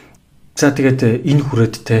 За тэгээд энэ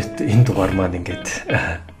хүрээд те энэ дугаар маань ингээд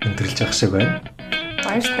өндөрлж явах шиг байна.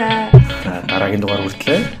 Баярлалаа. Дараагийн дугаар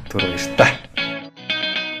хүртлээ. Түр баярлалаа.